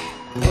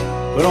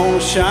 Put on a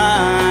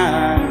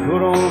shine,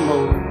 put on a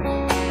motor,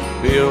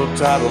 built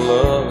tight of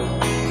love,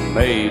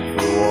 made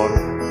for the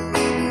water.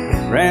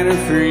 Ran her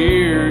for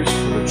years,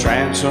 the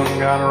transom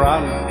got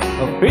rotten.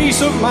 A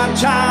piece of my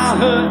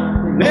childhood,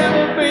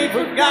 never be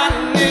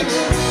forgotten. It's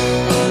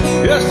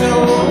just an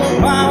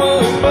old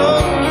power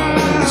boat,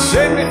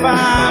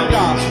 75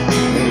 Johnson,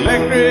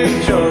 electric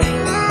jug.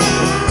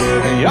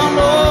 A young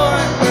boy,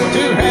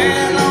 two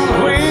hands on the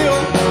wheel.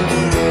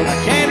 I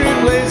can't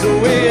replace the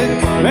way it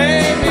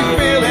made me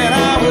feel that I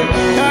would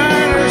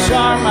turn her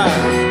sharp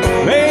mind,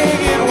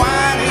 make it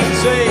whine and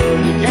say,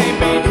 you can't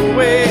beat the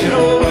way an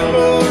old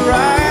boat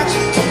rides.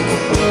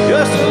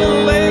 Just a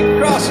little lake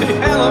crossing the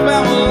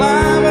Alabama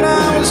line, but I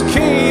was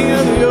king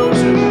of the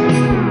ocean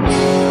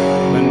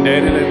when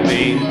Daddy let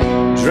me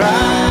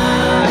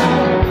drive.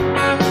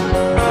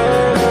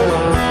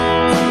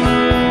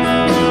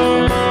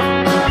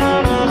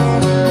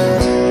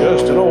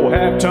 Just an old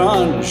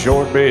half-ton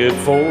short bed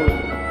Ford,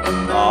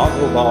 my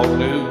uncle bought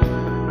new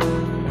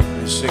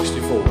in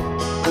 '64.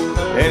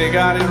 Daddy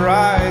got it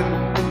right,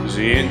 'cause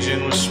the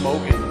engine was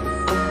smoking, a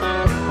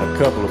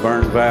couple of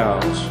burned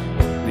valves,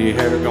 he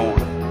had her going.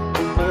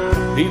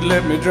 He'd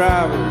let me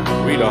drive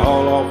her, we'd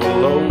haul off a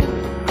load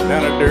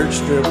down a dirt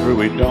strip where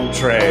we dump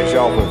trash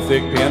off a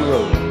thick pin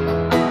road.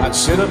 I'd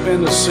sit up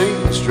in the seat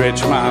and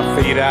stretch my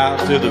feet out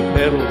to the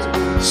pedals,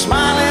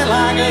 smiling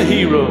like a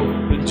hero.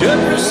 The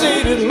Judge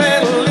proceeded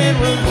metal, it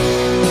was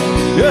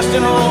just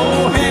an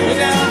old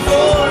hand-me-down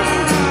Ford.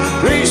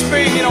 Grease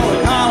speed on the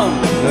column,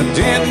 a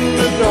dent in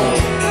the door.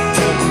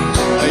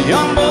 A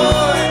young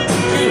boy,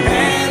 two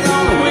hands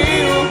on the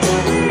wheel.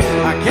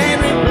 I can't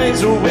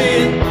replace the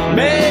way it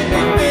made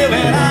me feel.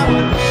 And I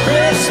would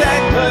press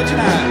that clutch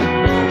and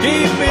I'd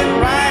keep it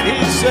right.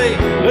 He'd say,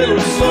 little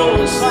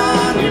slow,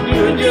 son, you're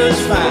doing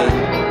just fine.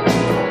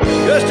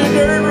 Just a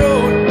dirt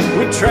road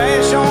with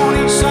trash on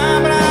each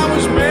side, but I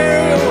was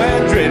merry, oh,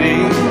 and pretty.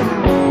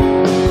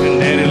 And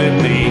Daddy let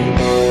me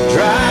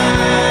drive.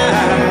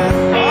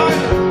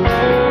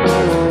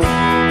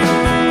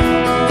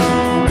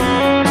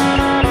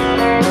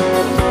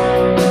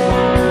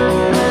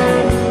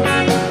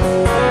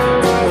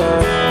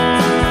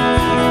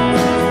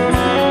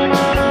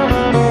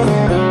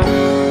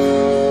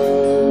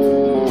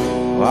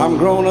 Well, I'm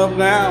grown up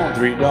now,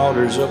 3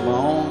 daughters of my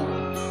own.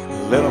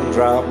 Let them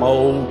drive my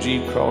old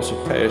Jeep across the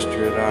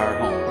pasture at our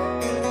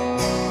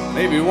home.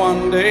 Maybe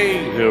one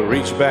day they'll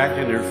reach back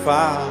in their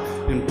file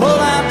and pull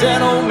out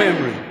that old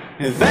memory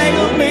and think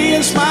of me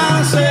and smile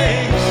and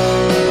say,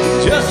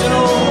 just an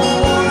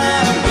old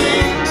worn-out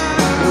Jeep,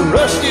 a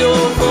rusty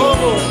old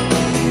Volvo,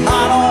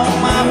 hot on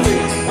my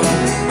feet.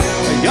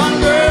 A young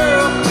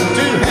girl,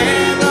 2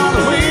 hands on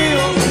the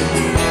wheel.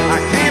 I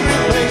can't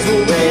replace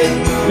the way it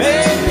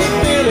made me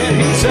feel.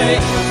 And he'd say,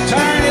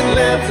 turn it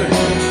left or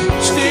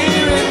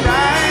steer it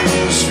right.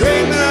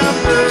 Straighten up,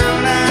 girl,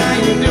 now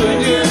you're doing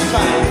just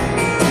fine.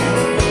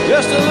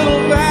 Just a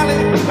little valley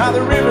by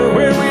the river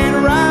where we'd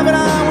arrive, and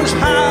I was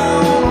high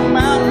on a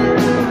mountain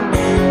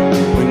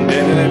when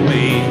Daddy let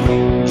me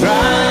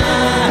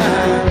drive.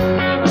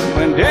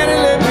 When Daddy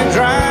let me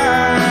drive,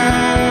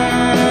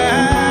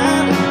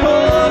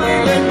 oh, he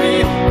let me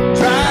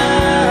drive.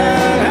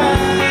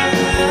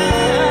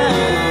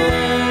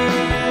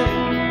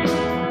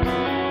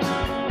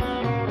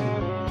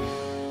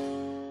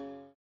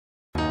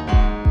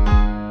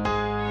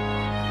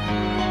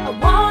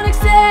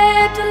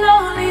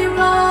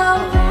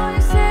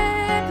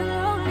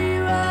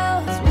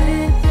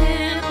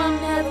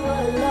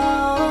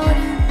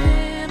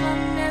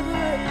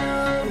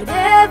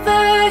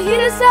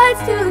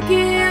 To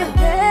give,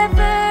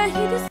 whatever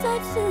he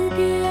decides to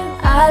give,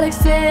 I'll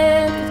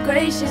accept with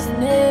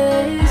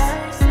graciousness.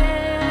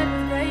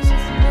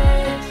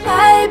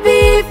 Right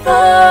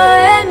before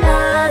and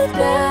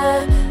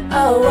after, a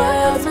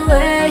world's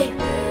away.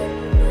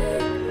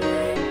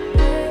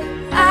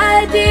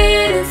 I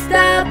didn't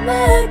stop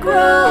my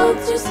growth,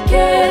 just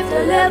kept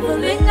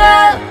leveling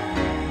up.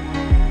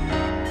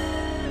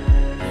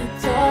 He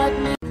taught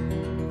me.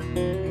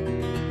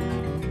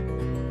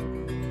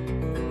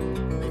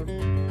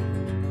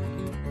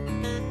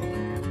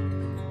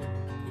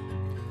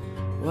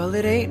 Well,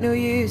 it ain't no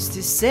use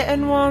to sit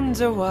and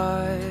wonder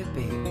why,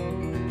 babe,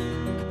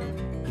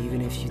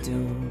 even if you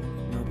don't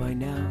know by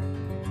now.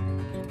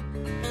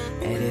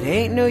 And it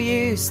ain't no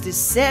use to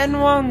sit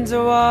and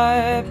wonder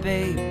why,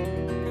 babe,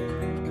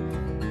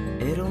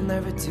 it'll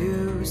never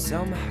do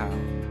somehow.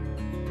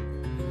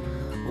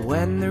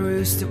 When the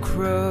rooster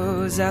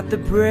crows at the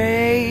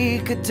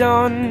break of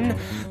dawn,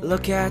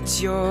 look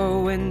at your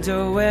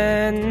window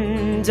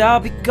and I'll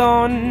be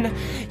gone.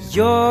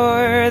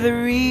 You're the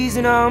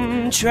reason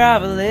I'm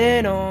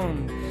traveling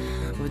on.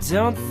 Well,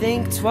 don't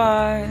think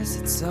twice,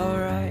 it's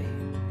alright.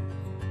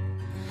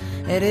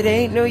 And it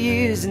ain't no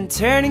use in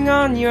turning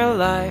on your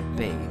light,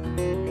 babe,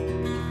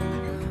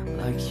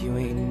 like you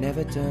ain't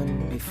never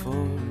done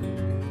before.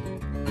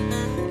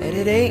 And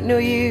it ain't no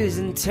use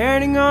in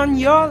turning on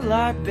your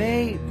light,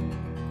 babe,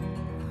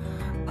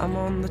 I'm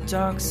on the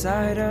dark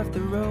side of the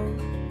road.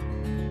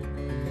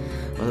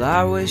 Well,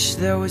 I wish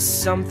there was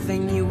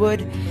something you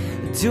would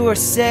do or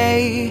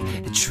say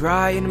to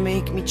try and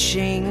make me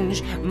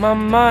change my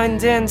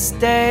mind and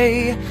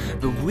stay.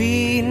 But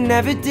we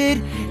never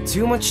did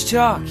too much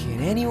talking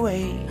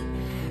anyway,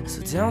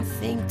 so don't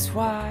think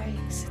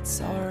twice,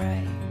 it's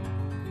alright.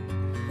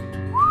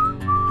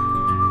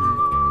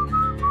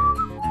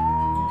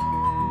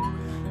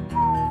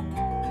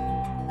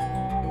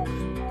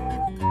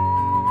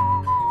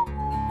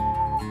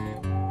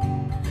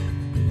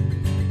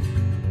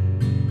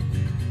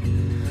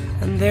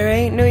 There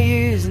ain't no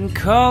use in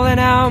calling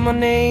out my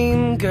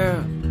name,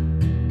 girl,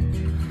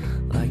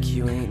 like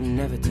you ain't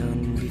never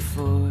done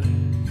before.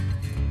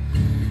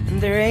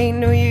 And there ain't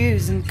no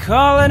use in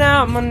calling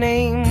out my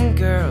name,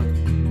 girl,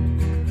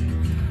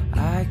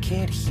 I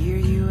can't hear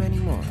you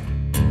anymore.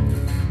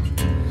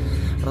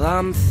 Well,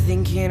 I'm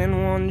thinking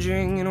and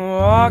wondering and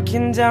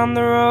walking down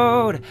the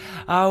road.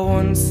 I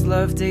once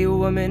loved a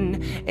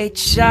woman, a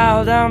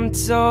child, I'm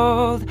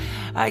told.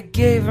 I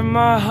gave her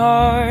my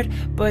heart,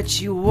 but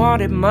she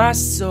wanted my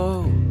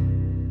soul.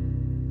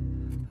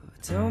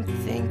 Don't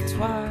think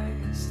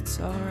twice, it's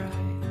alright.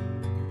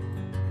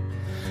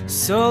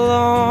 So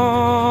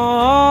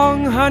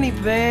long, honey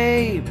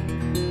babe,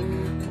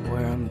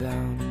 where I'm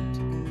bound,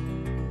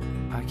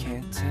 I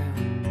can't tell.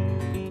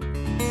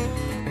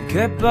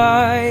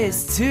 Goodbye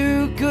is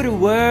too good a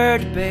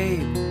word,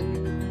 babe,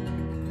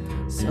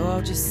 so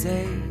I'll just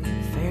say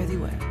fare thee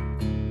well.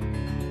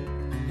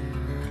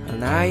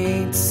 And I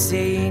ain't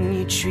saying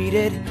you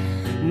treated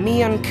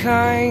me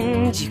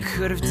unkind. You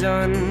could have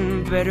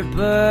done better,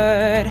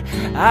 but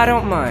I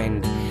don't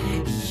mind.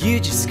 You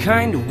just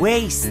kinda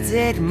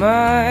wasted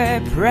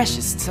my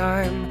precious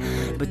time.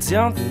 But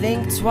don't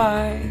think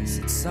twice,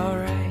 it's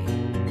alright.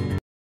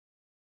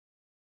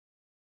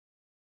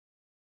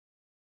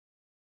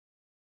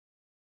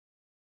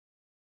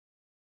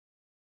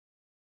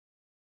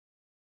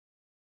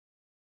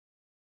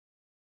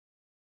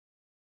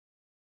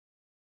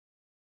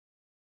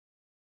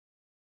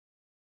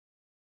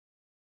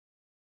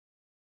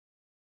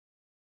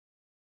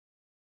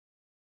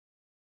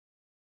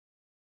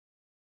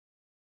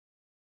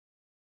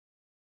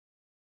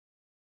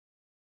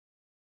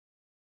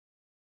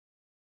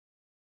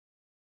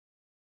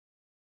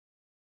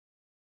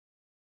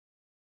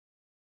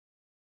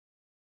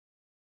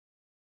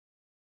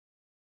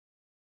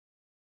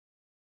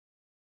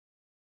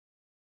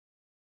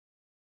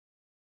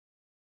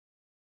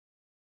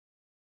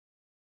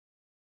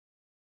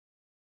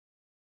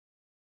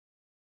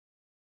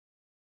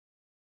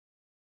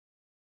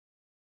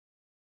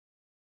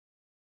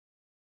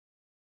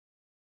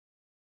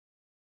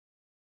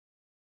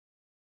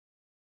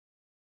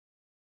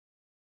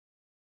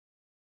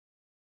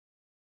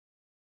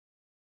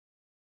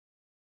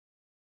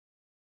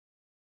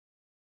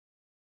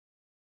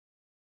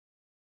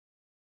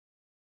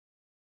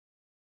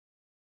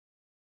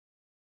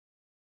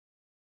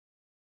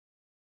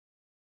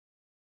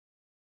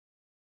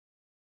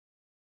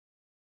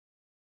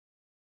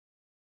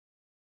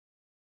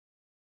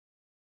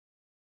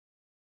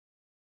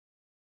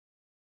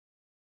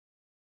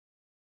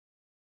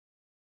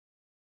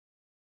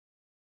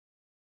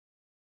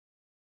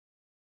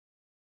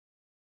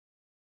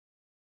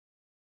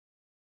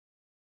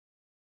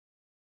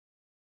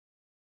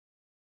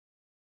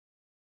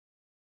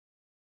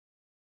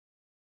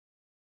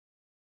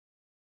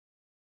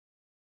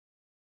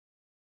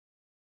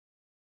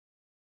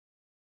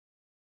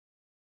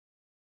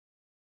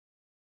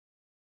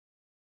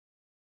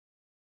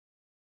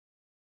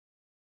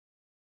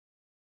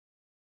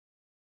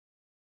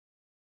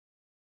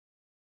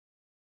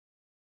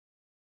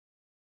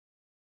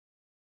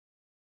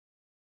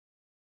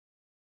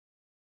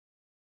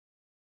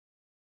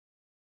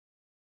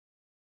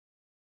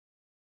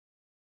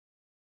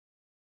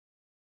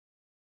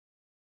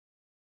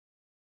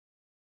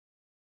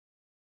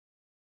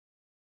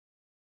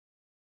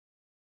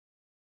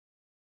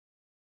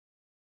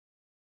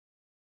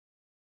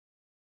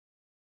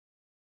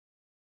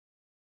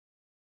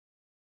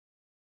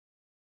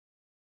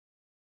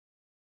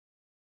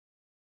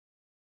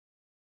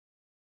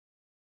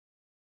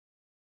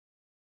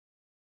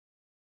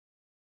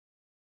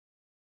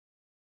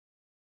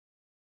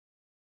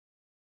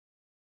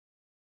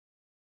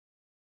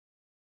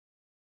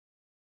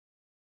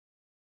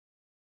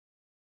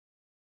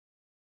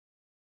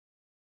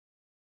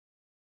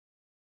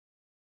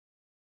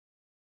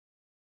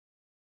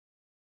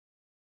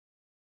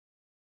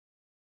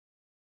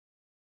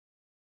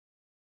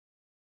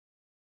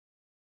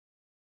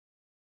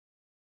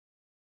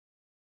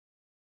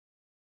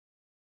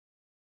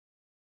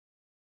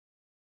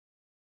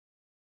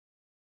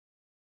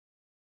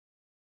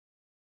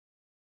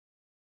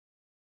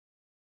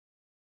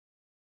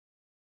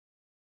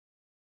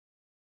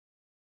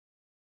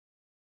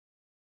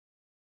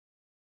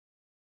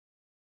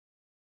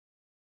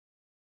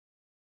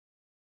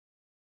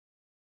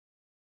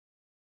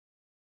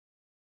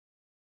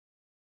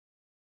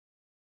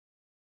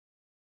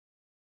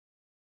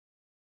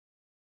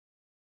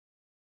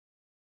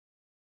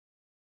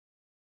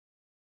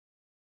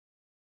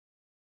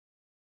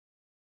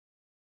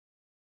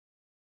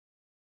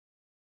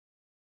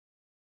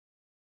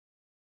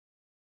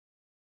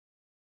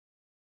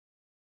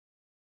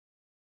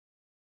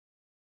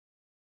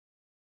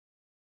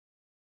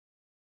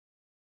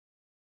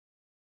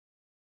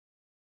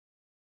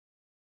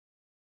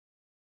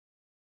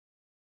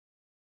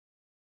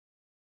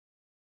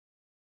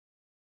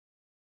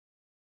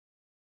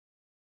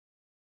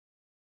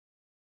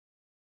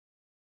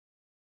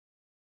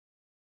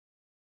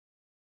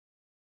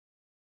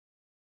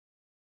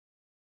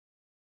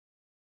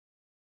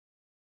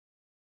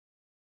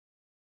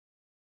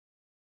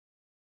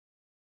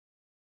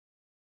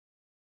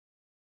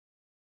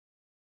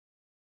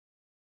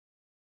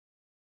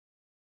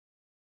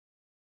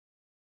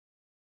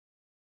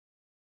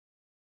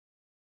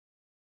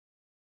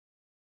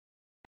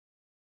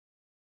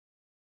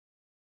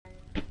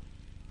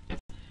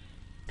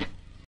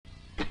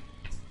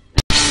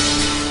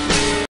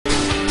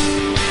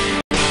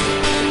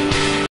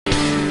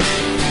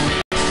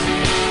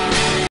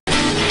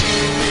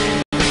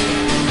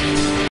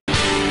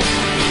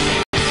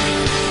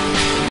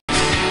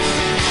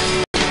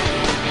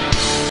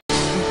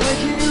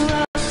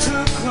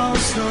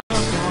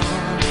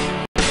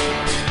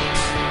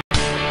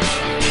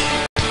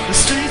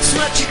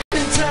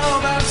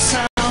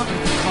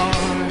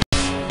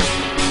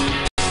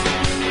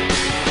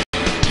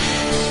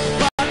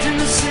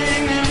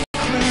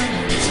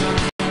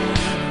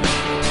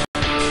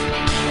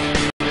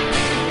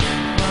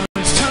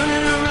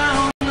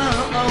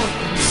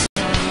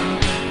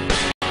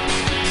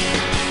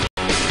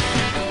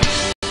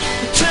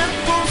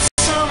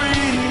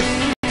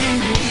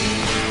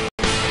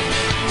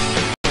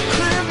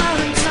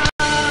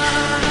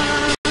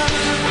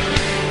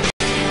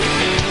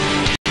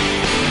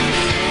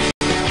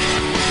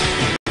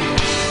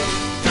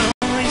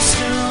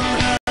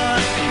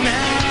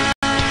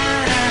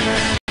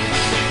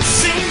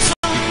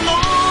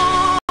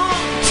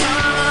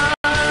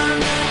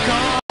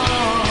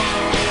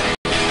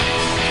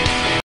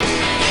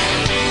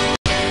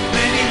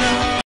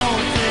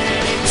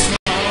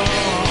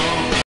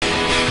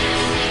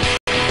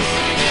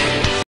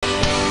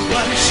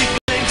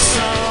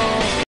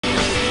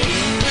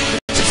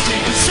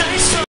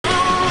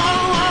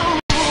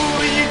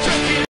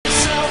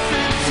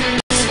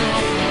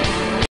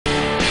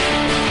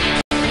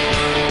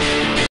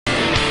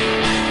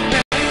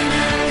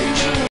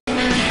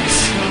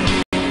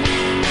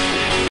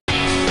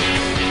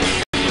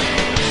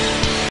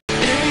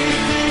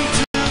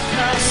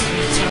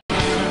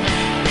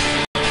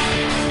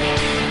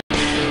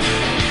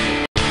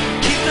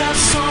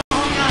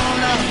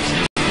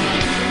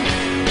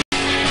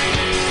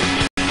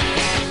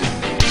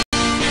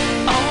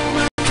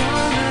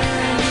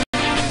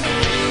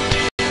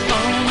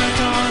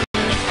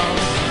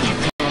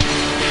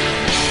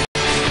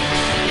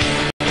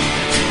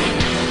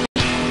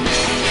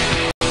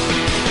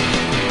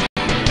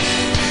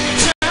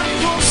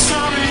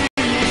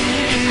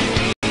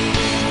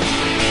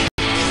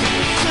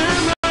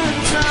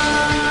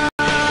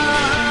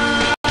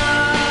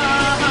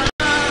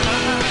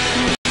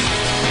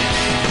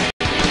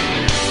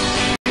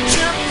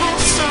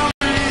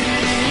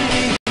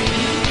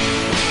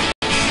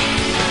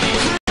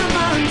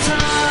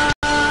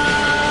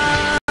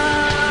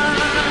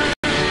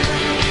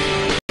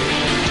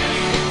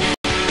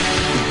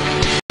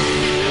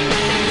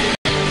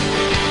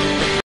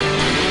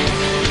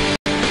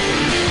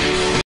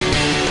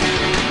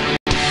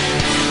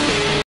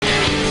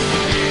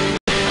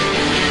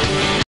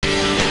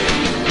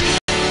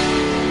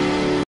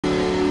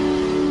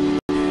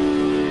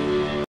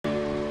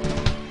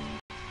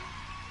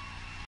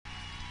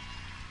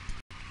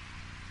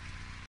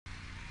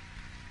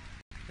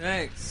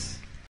 Thanks.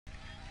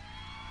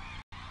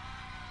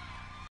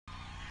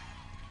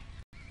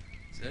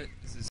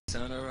 Does it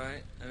sound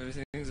alright?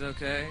 Everything's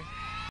okay?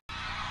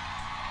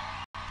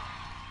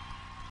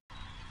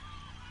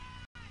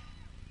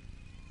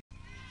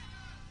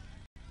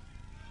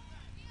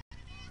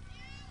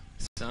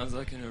 Sounds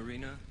like an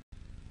arena.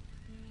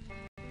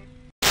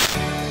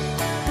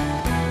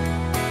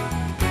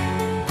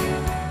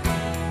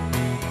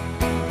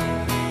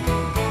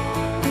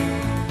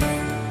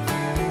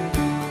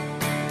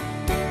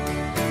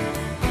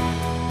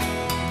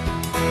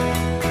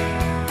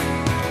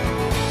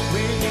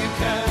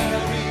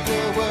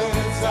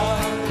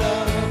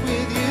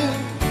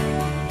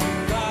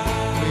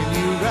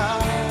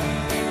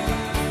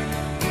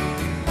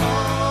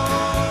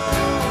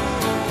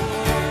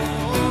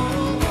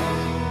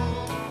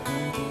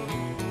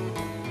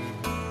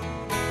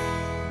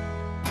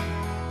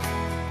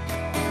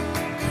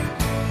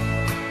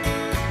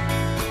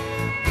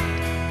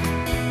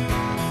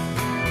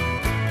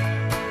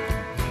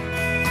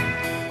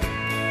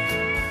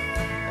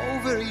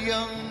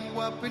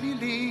 Will you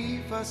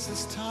leave us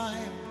this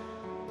time?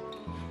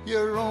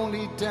 You're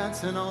only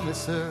dancing on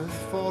this earth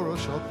for a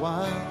short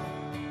while.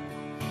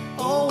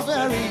 Oh,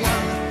 very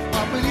young,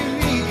 why will you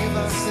leave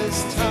us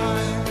this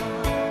time?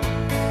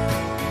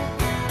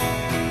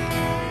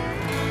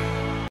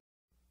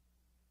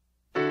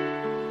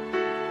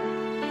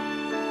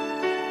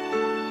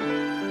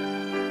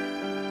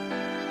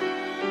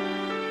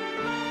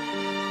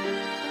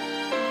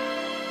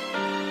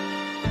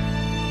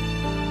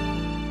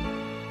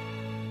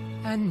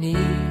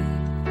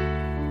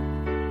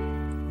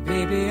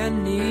 Baby, I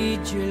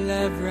need your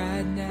love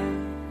right now.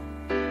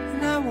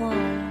 And I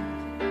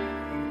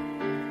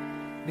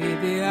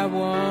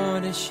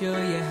want to show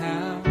you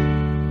how.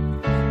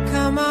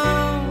 Come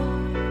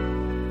on,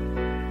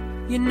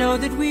 you know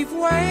that we've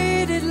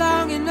waited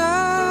long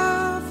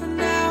enough, and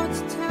now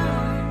it's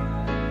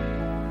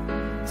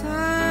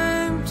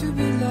time to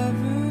be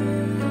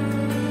lovers.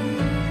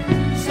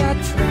 I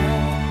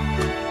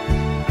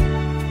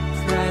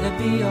try to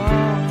be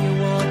all you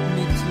want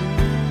me to,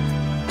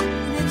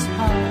 and it's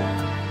hard,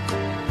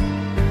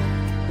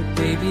 but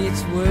baby,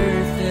 it's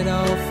worth it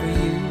all for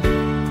you.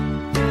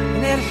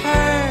 And it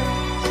hurts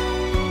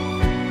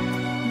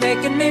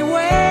making me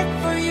wait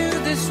for you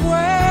this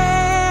way.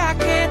 I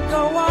can't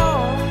go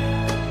on,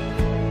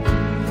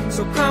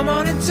 so come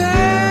on and take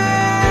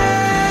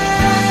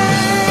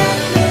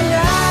me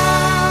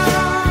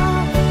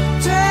now,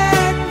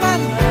 take my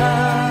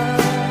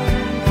love,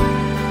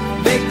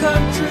 make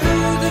come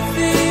true the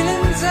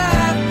feelings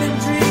I've been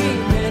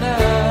dreaming of.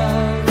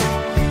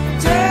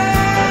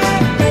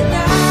 Take me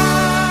now,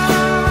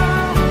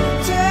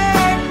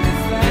 take me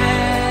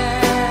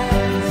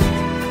fast.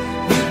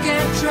 You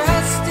can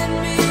trust in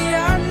me,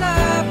 our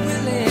love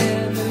will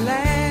ever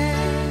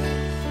last.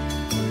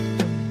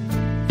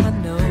 I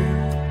know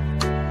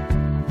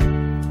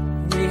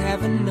we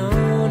haven't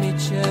known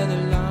each other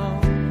long,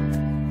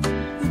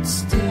 but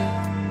still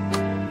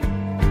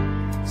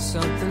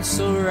something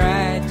so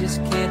right just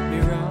can't be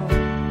wrong.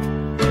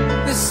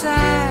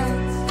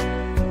 Besides,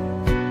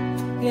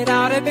 it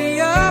ought to be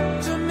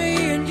up to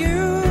me and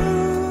you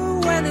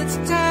when it's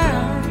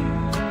time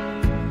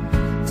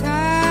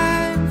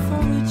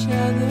for each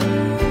other.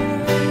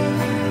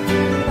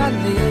 I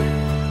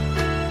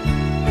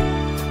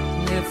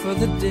live for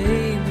the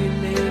day we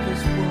live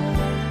as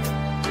one.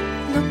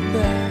 Look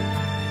back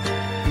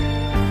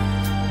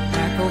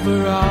over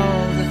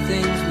all the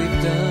things we've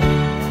done.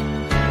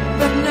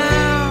 But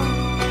now,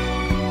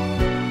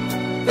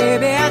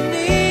 baby, I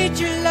need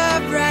your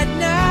love right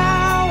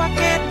now. I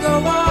can't go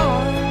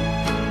on,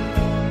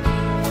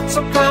 so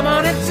come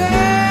on and take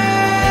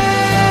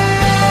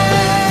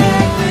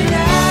me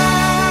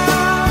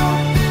now,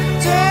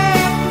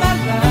 take my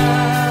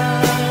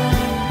love,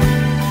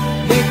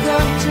 make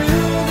come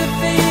true the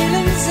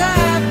feelings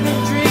I've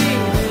been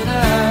dreaming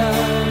of.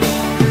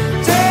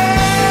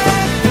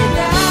 Take me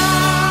now,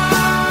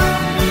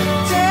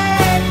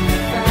 take me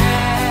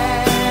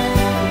fast.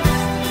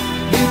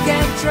 You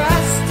can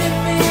trust in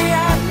me,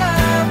 our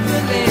love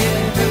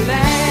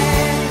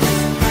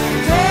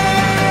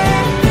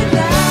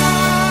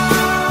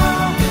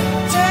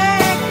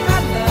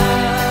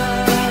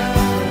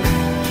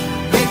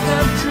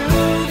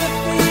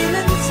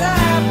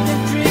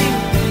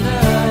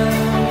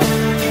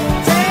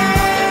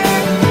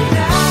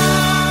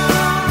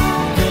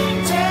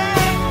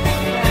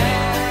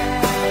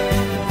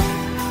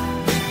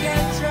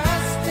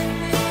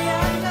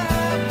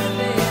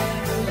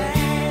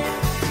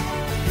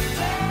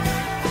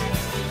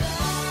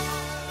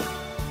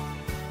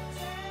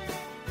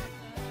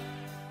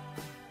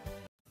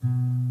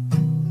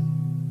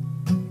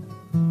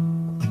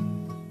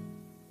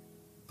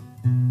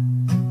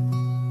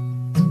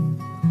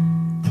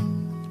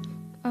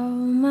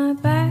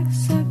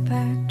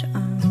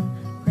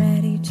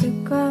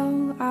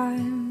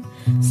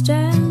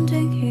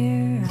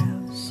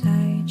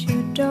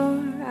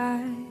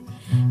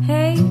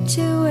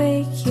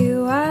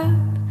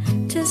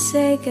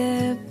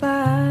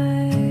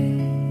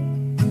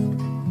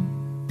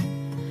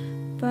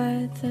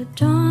but the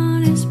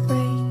dawn is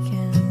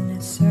breaking.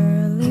 It's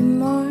early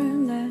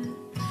morning.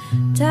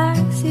 The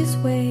taxi's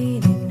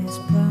waiting. He's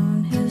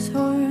blown his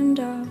horn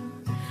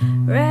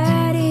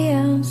already.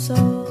 I'm so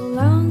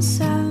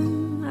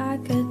lonesome I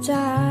could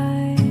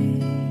die.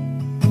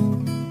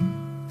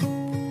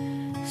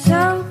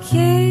 So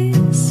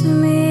kiss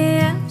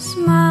me and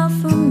smile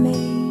for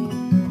me.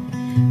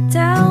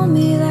 Tell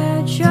me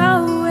that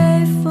you'll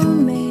wait for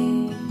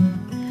me.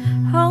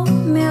 Hold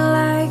me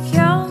like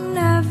you'll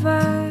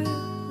never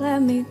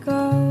let me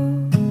go.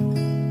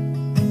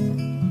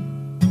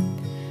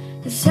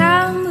 'Cause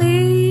I'm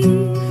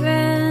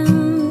leaving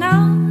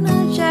on a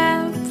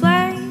jet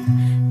plane.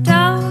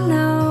 Don't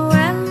know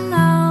when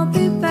I'll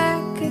be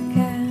back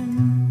again.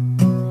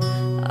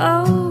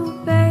 Oh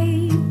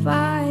babe,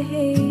 I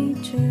hate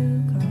to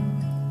go.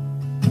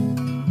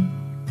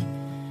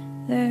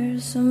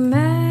 There's so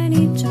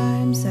many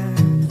times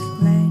I've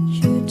let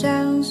you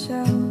down,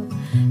 so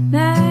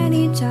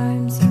many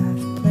times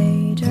I've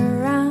played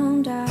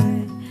around. I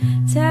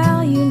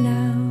tell you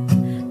now,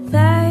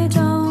 they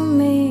don't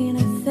mean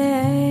a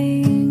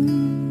thing.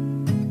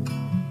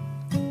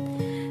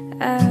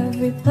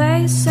 Every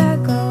place I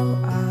go,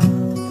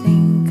 I'll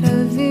think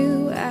of you.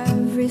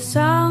 Every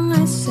song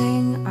I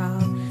sing,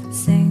 I'll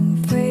sing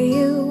for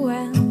you.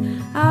 When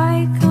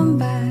I come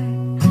back,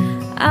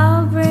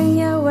 I'll bring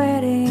your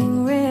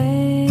wedding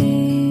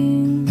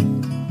ring.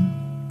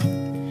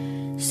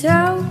 So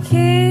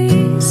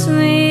kiss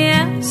me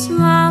and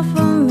smile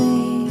for me.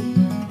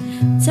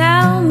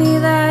 Tell me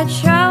that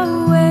you'll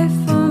wait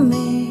for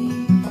me.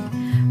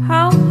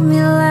 Hold me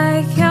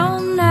like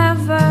you'll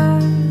never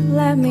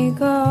let me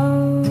go.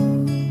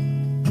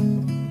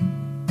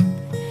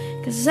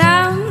 'Cause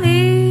I'm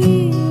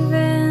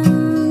leaving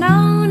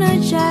on a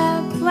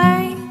jet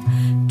plane.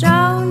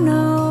 Don't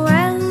know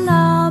when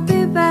I'll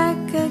be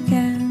back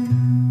again.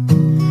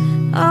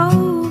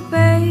 Oh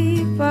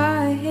babe,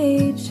 I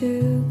hate to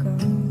go.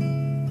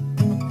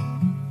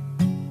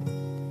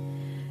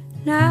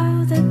 Now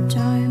the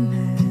time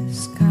has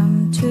come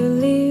to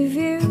leave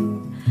you.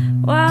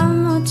 One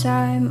more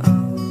time,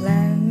 oh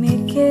let me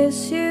kiss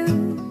you.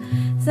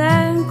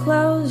 Then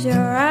close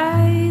your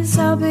eyes,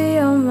 I'll be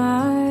on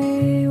my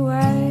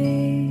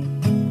way.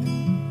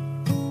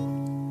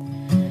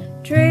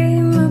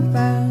 Dream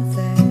about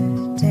the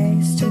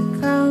days to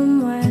come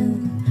when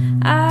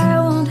I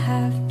won't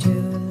have to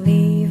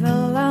leave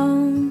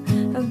alone.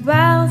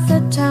 About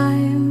the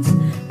times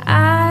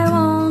I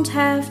won't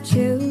have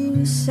to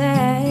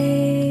say.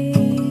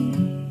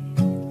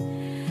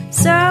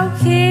 So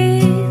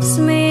kiss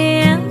me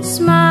and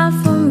smile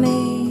for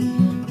me.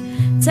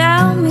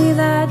 Tell me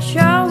that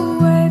you'll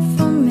wait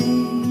for me.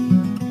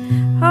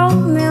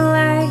 Hold me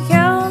like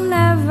you'll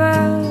never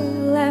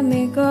let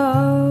me go.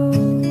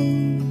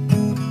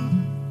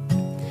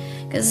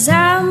 'Cause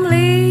I'm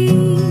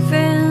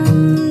leaving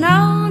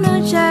on a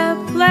jet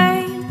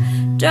plane.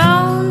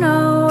 Don't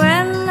know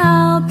when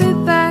I'll be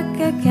back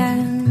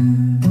again.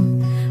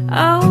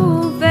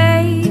 Oh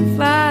babe,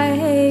 I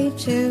hate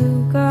to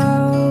go.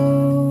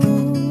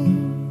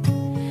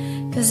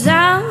 'Cause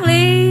I'm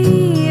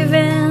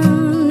leaving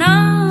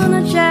on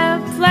a jet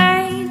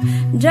plane.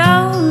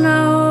 Don't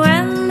know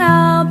when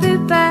I'll be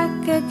back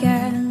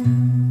again.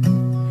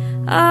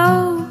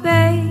 Oh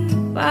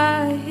babe,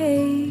 I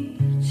hate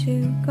to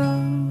go.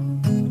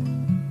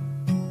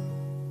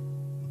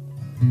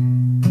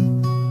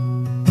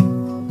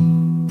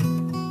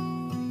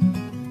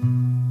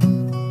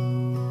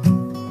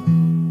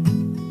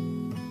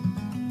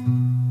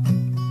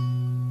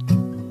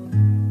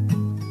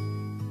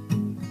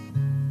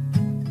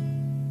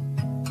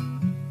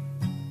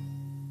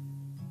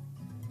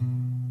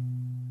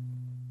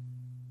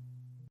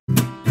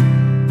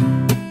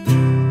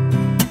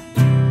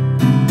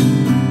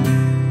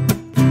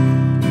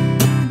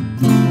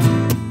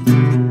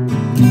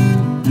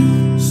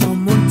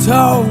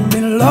 Told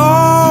me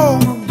long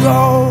ago,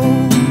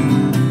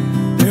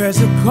 there's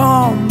a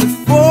calm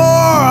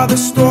before the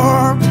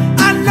storm.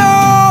 I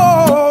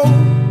know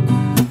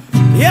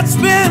it's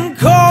been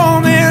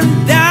coming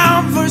down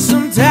for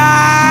some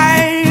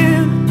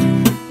time.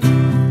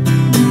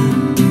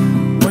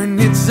 When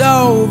it's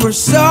over,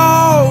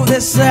 so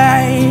they say,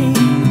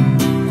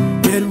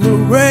 it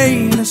will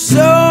rain a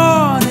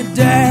sunny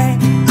day.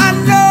 I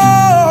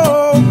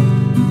know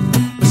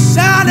we're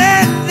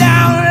shining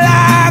down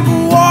like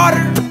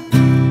water.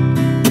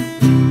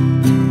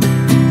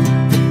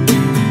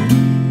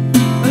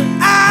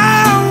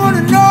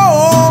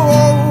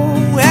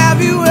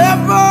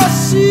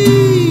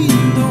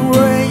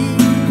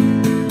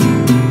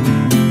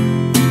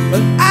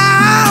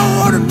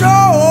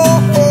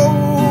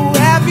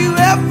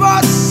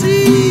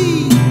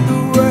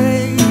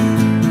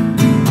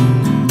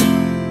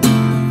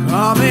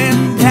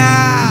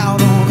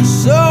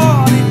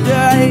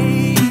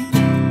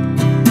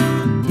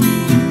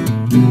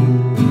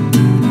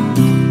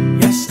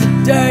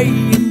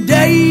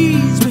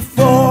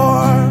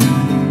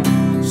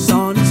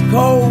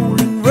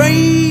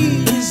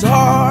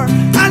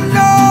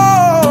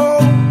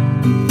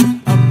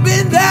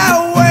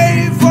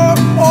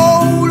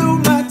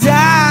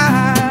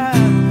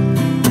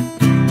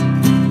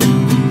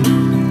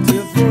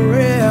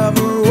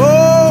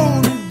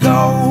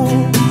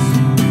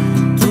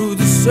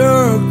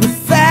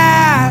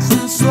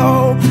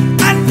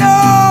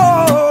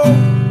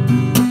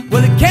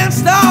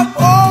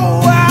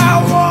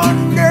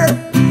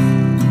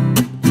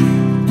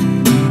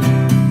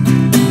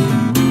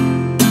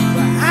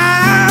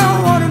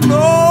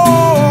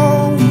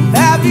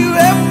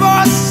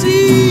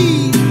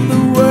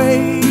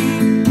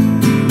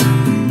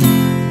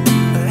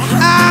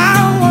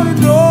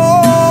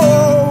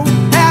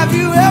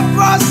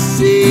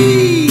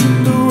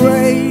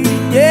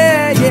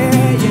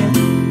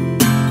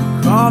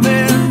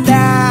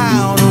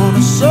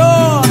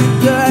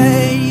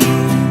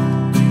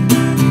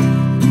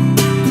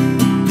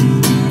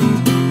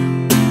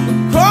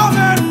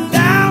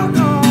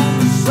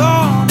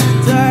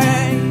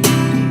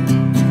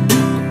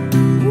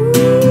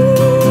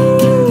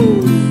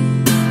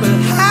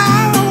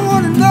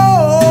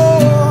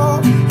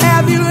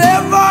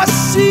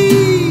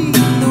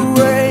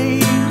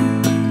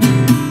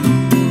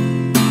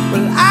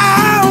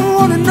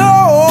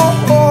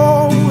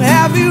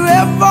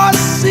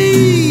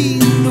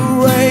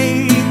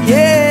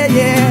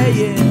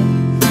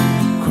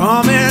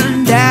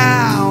 coming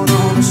down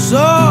on a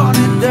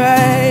sunny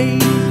day.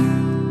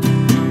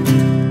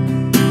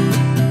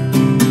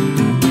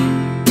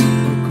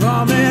 We're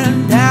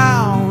coming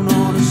down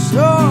on a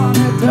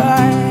sunny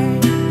day.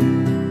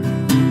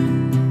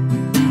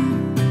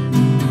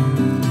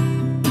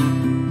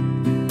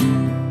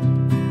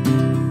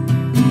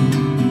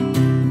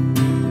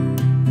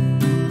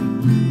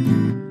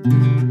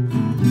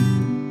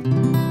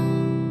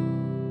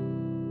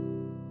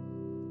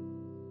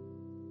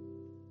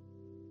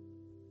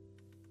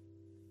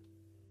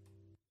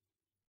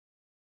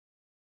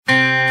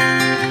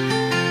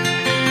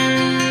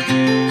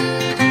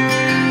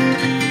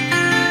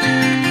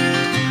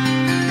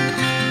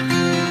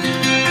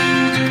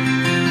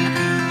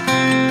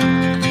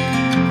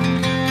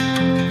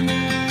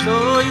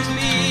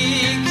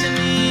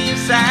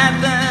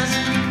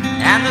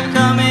 And the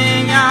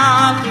coming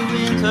of the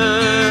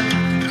winter,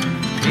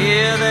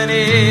 fear that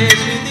is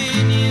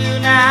within you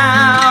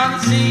now,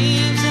 that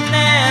seems to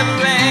never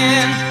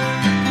end,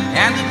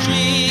 and the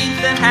dreams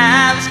that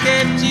have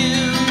escaped you,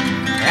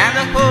 and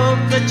the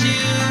hope that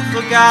you've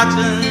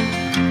forgotten.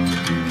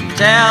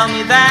 Tell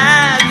me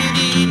that you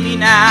need me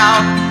now,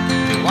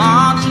 you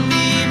want to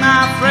be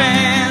my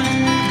friend,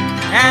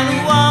 and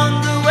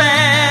wonder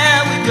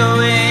where we're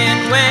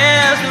going,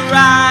 where's the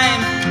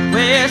rhyme,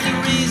 where's the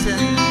reason?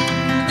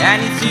 And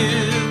if you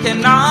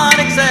cannot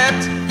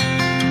accept,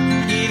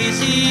 it is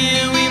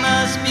here we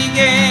must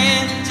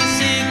begin to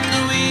seek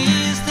the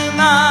wisdom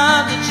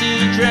of the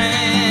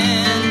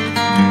children.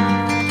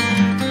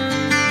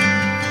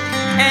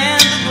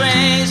 And the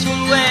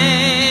graceful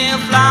way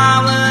of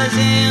flowers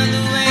in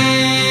the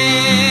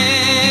wind.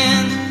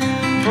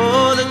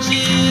 For the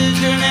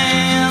children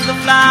and the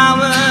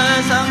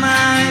flowers are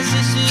my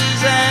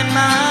sisters and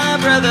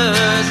my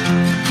brothers.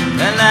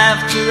 The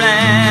laughter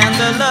and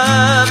the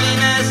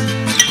loveliness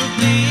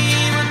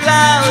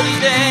cloudy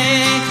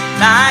day,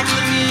 like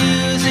the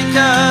music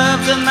of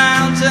the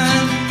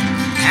mountain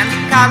and the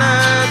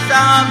colors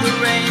of the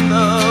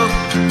rainbow.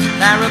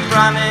 They're a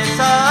promise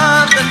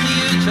of the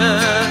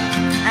future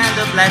and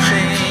a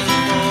blessing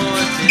for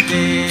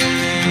today.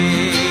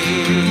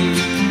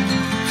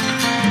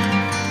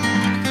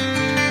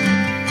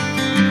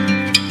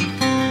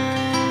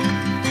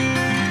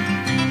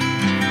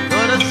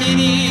 But the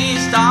cities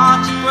start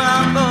to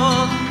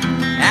crumble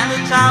and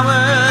the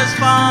towers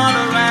fall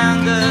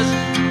around us.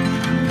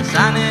 The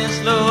sun is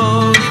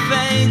slowly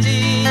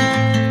fading,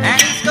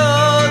 and it's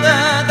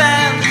colder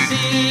than the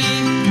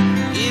sea.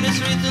 It is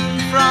written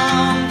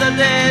from the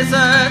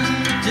desert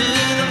to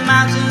the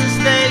mountain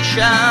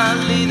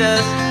station. Lead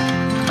us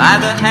by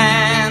the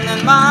hand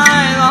and by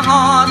the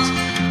heart,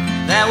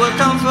 that will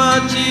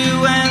comfort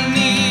you and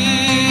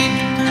me.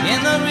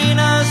 In the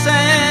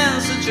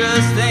innocence of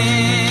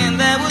trusting,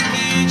 that will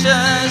teach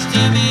us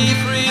to be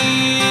free.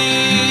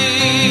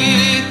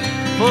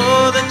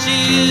 For the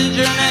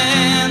children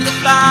and the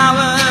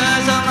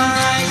flowers are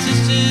my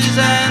sisters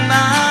and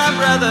my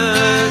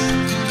brothers.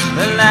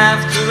 The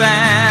laughter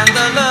and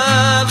the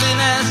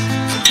loveliness,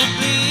 the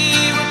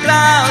clear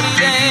cloudy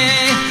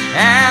day.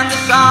 And the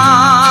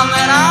song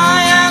that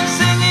I am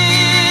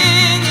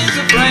singing is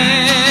a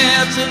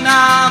prayer to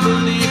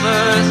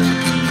non-believers.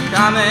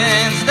 Come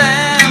and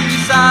stand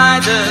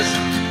beside us,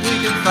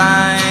 we can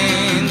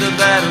find a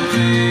better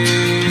way.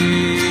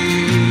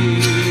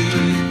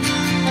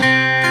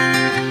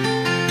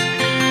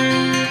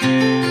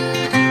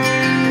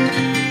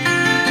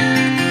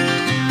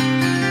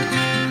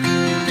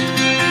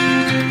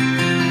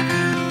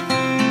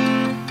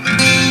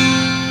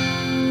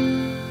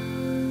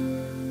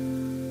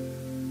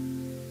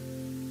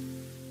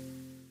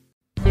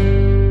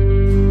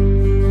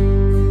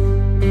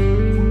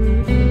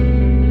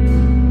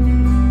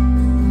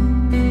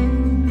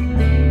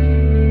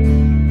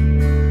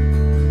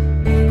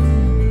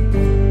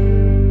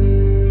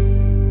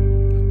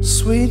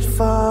 Sweet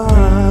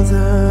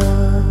Father,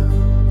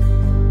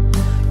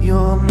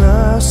 your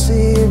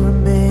mercy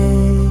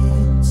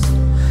remains.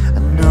 I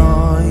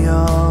know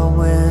you're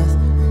with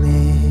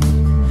me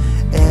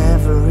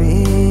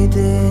every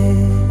day.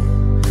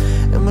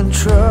 And when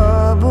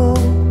trouble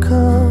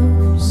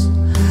comes,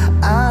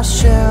 I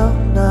shall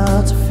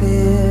not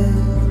fear.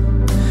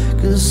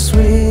 'Cause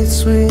sweet,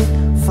 sweet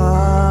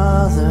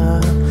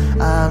Father,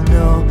 I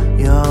know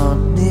you're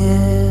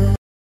near.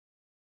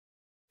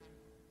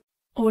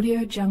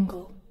 Audio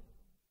Jungle.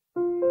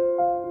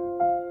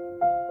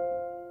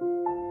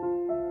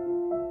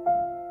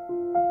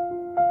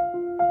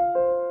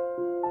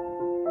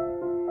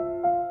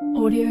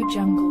 Audio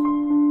Jungle.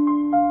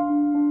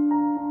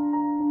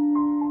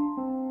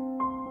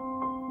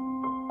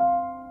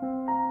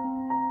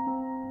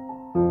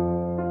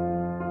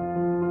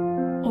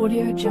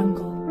 Audio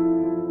Jungle.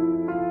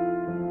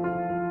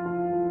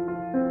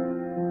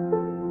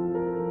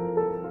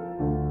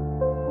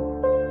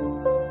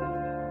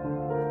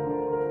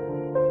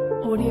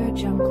 Audio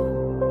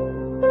Jungle.